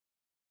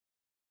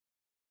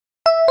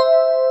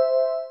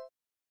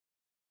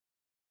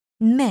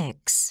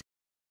 Mix,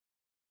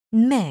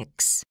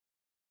 mix.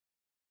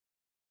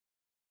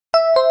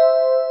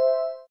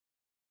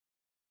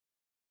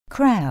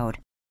 Crowd,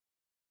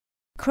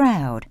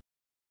 crowd.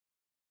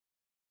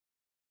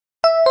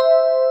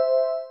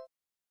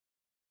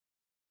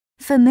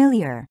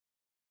 Familiar,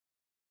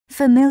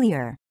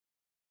 familiar.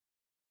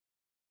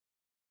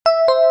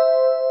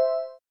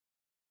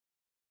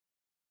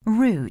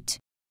 Route,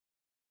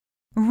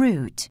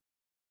 route.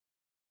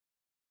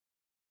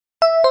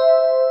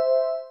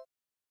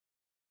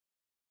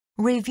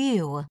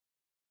 Review,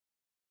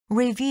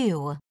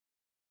 review.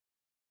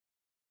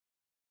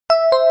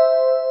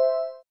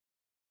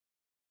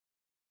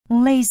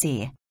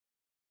 Lazy,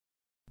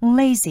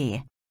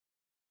 lazy.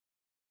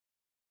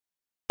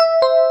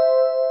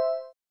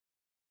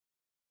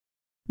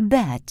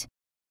 Bet,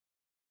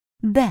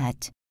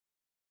 bet.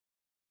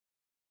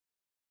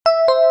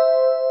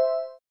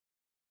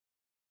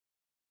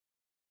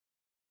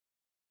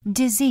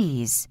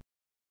 Disease,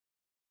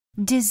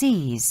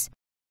 disease.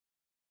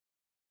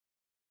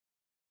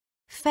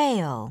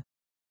 fail,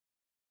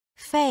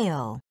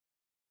 fail.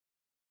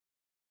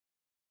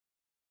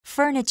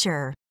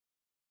 Furniture,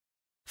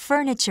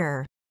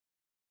 furniture.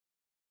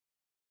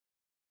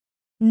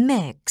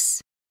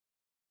 Mix,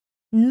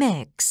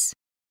 mix.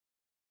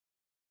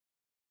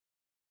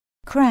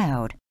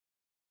 Crowd,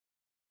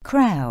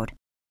 crowd.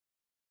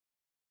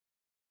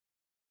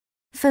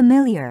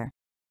 Familiar,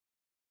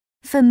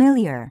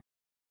 familiar.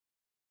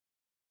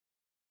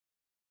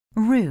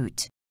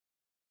 Route,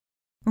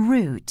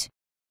 route.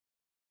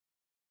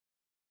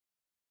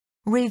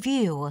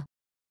 Review,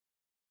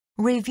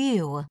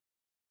 review.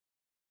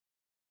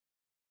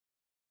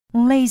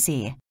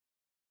 Lazy,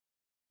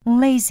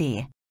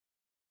 lazy.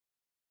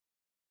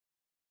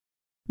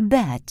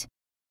 Bet,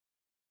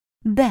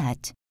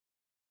 bet.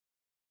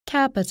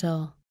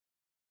 Capital,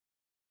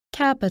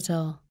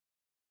 capital.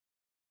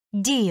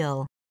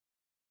 Deal,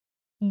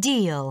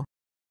 deal.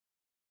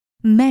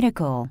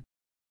 Medical,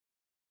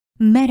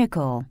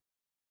 medical.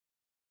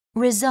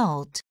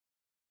 Result,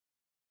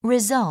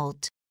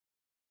 result.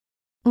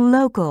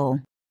 Local,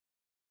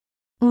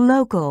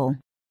 local.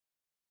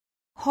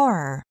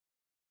 Horror,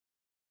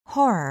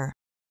 horror.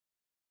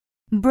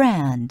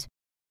 Brand,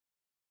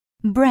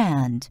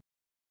 brand.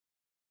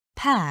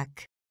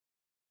 Pack,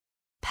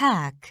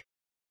 pack.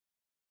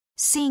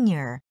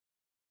 Senior,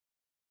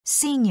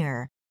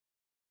 senior.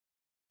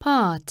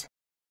 Pot,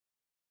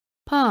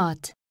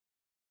 pot.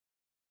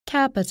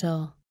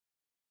 Capital,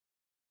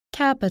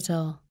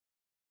 capital.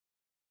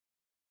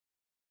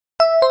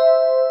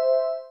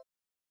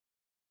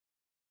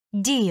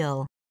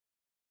 Deal,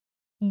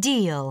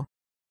 deal.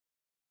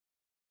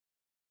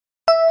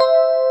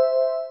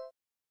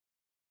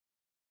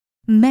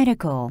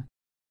 Medical,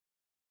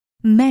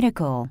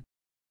 medical.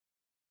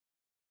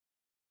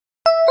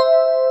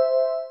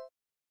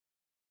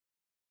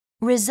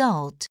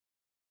 Result,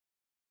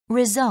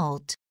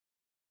 result.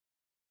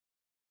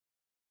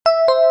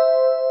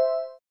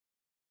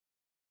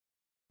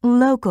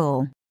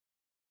 Local,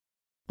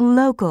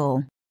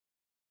 local.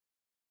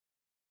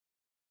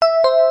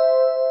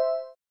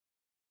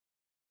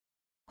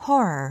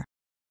 Horror,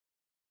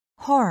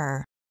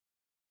 horror.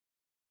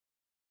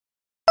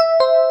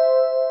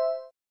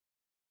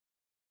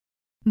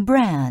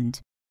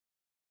 Brand,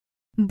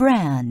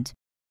 brand.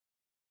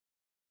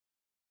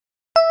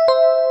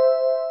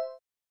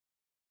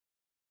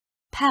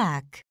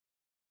 Pack,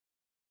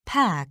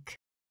 pack.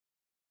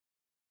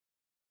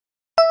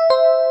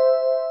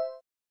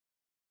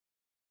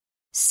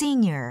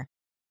 Senior,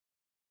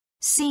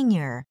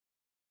 senior.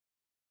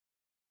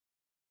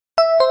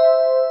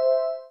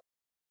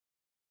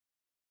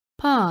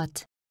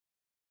 Pot,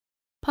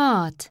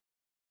 pot.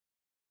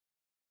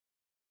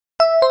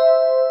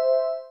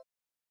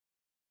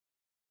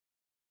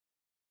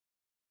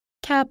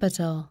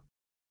 Capital,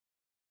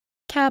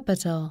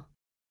 capital.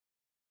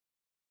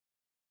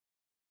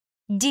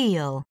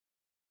 Deal,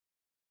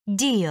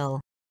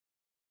 deal.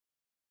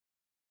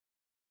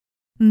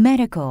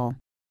 Medical,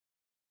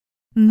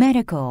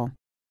 medical.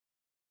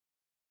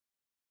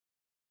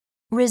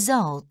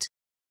 Result,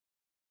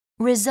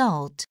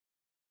 result.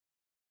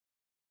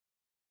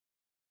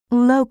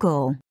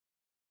 Local,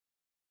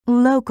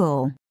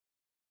 local.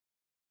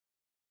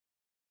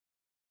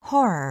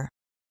 Horror,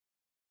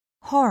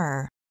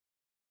 horror.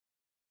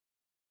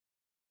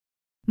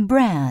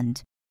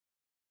 Brand,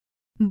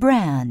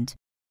 brand.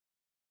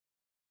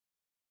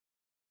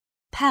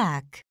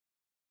 Pack,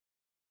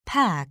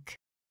 pack.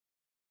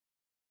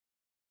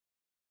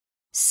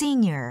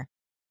 Senior,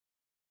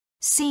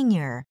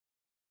 senior.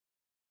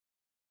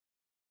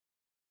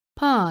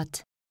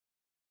 Pot,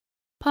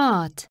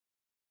 pot.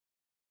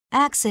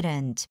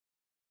 Accident,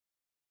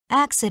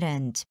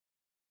 accident.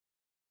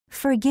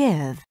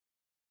 Forgive,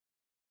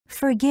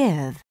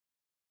 forgive.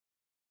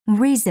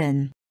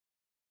 Reason,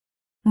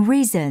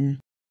 reason.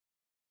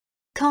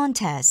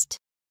 Contest,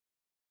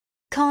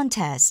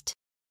 contest.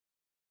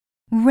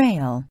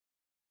 Rail,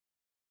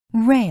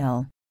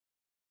 rail.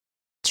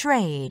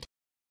 Trade,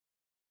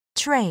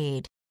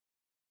 trade.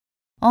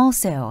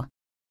 Also,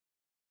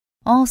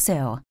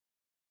 also.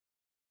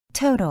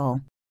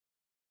 Total,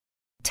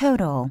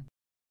 total.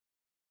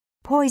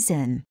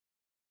 Poison,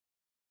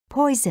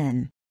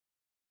 poison.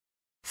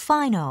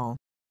 Final,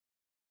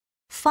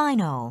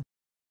 final.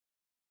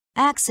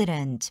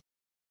 Accident,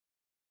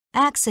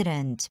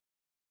 accident.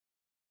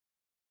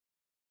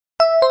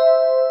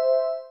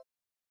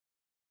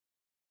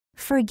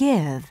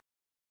 Forgive,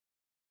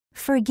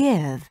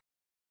 forgive.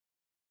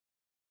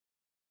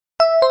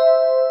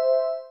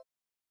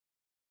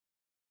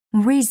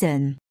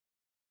 Reason,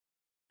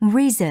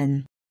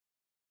 reason.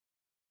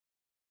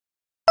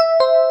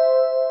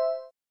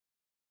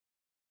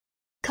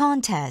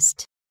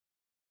 Contest,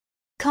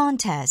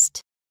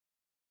 contest.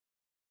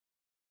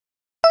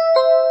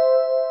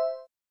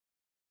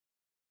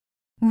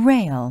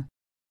 Rail,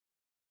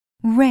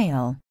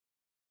 rail.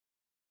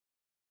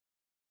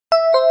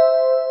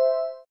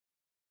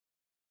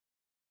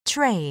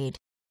 Trade,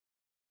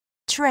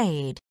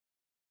 trade.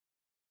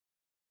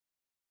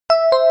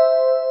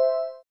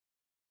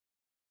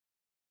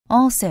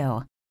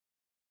 Also,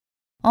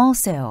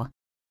 also,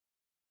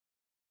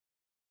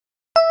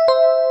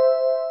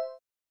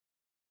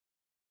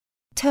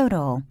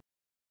 total,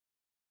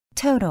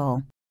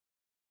 total,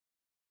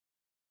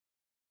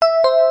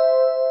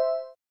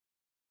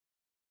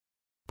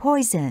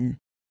 poison,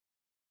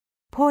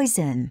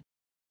 poison,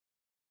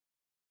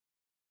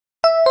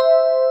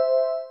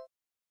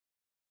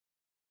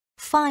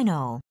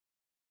 final,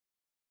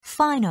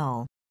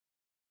 final,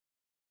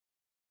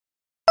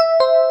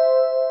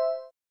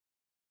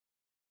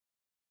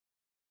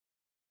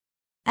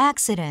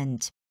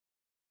 accident,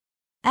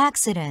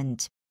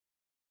 accident,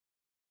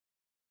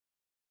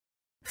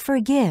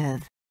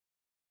 forgive,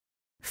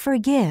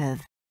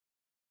 forgive,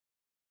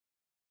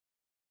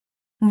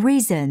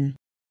 reason,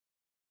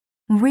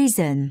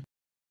 reason,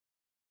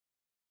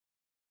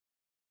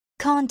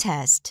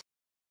 contest,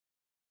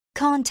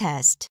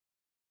 contest,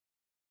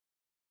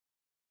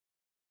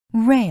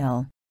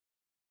 rail,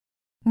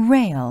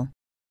 rail,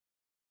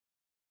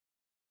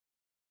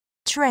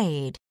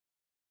 trade,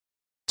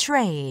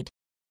 trade,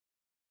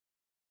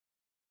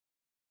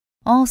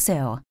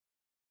 also,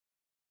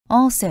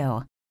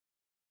 also,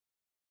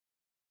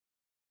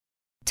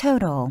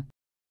 total,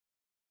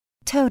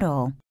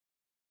 total,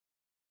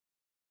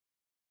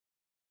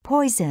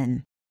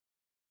 poison,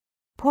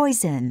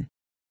 poison,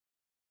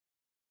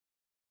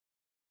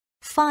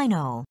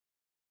 final,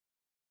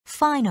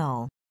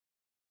 final,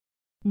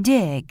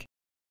 dig,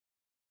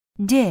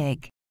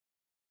 dig,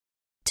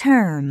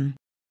 term,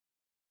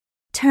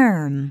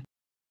 term,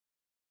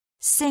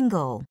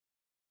 single,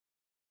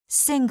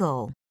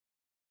 single,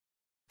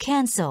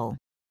 cancel,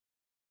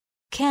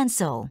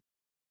 cancel,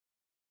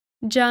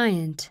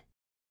 giant,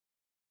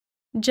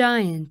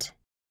 giant,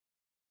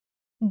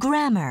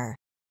 grammar,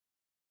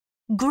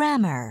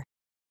 grammar,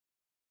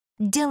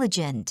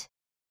 diligent,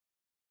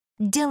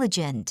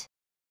 diligent,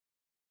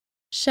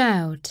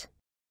 shout,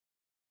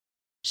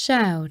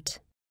 shout,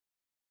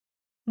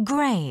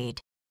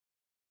 grade,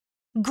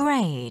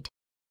 grade,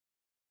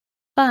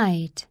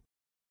 fight,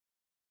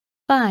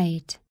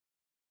 fight,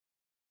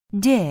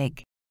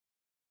 dig,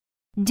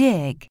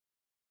 dig,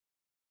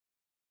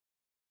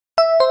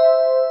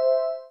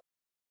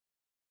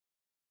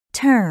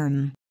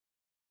 term,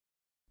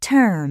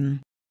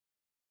 term,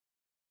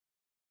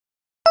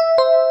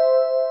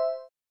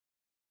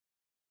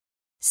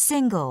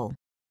 single,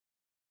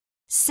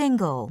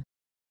 single,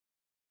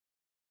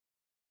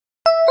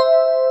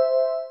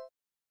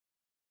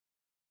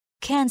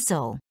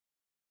 cancel,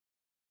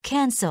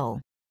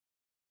 cancel,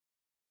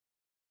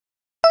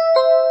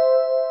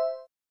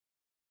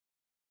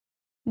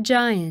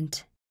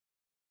 giant,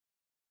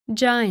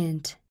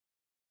 giant,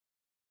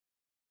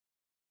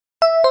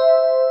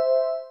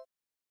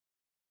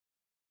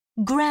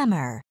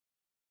 grammar,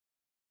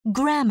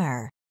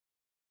 grammar,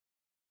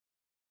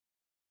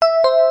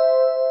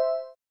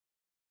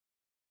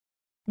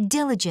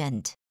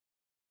 diligent,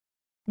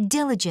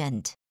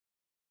 diligent,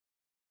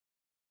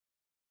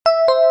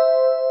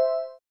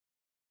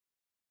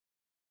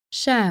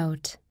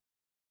 shout,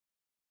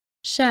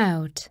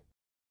 shout,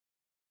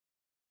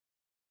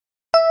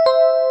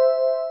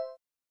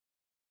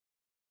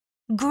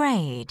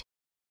 grade,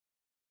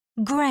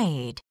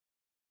 grade,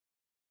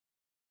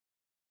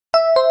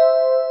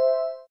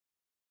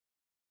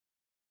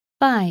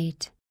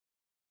 fight,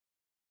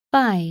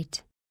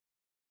 fight,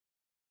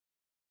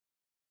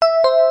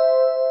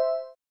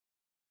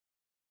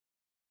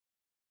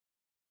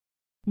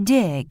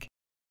 dig,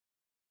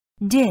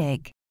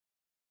 dig,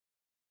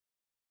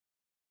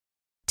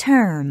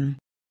 term,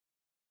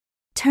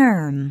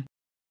 term,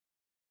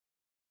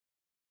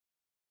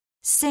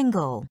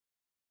 single,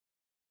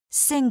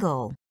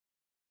 single,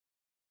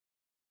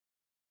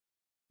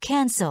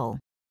 cancel,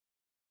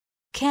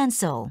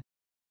 cancel,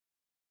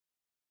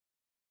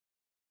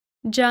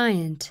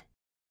 giant,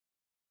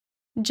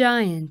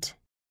 giant,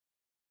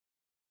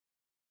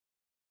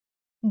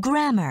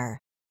 grammar,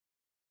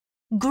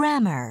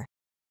 grammar,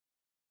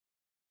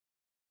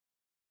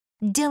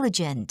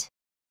 diligent,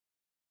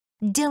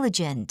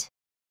 diligent,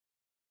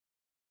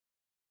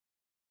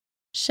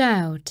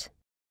 shout,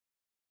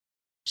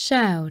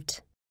 shout,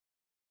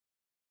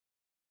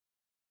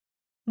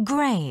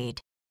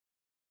 grade,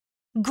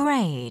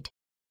 grade,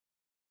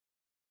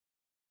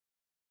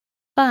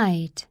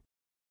 fight,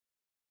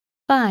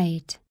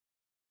 fight,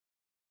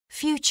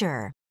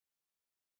 future,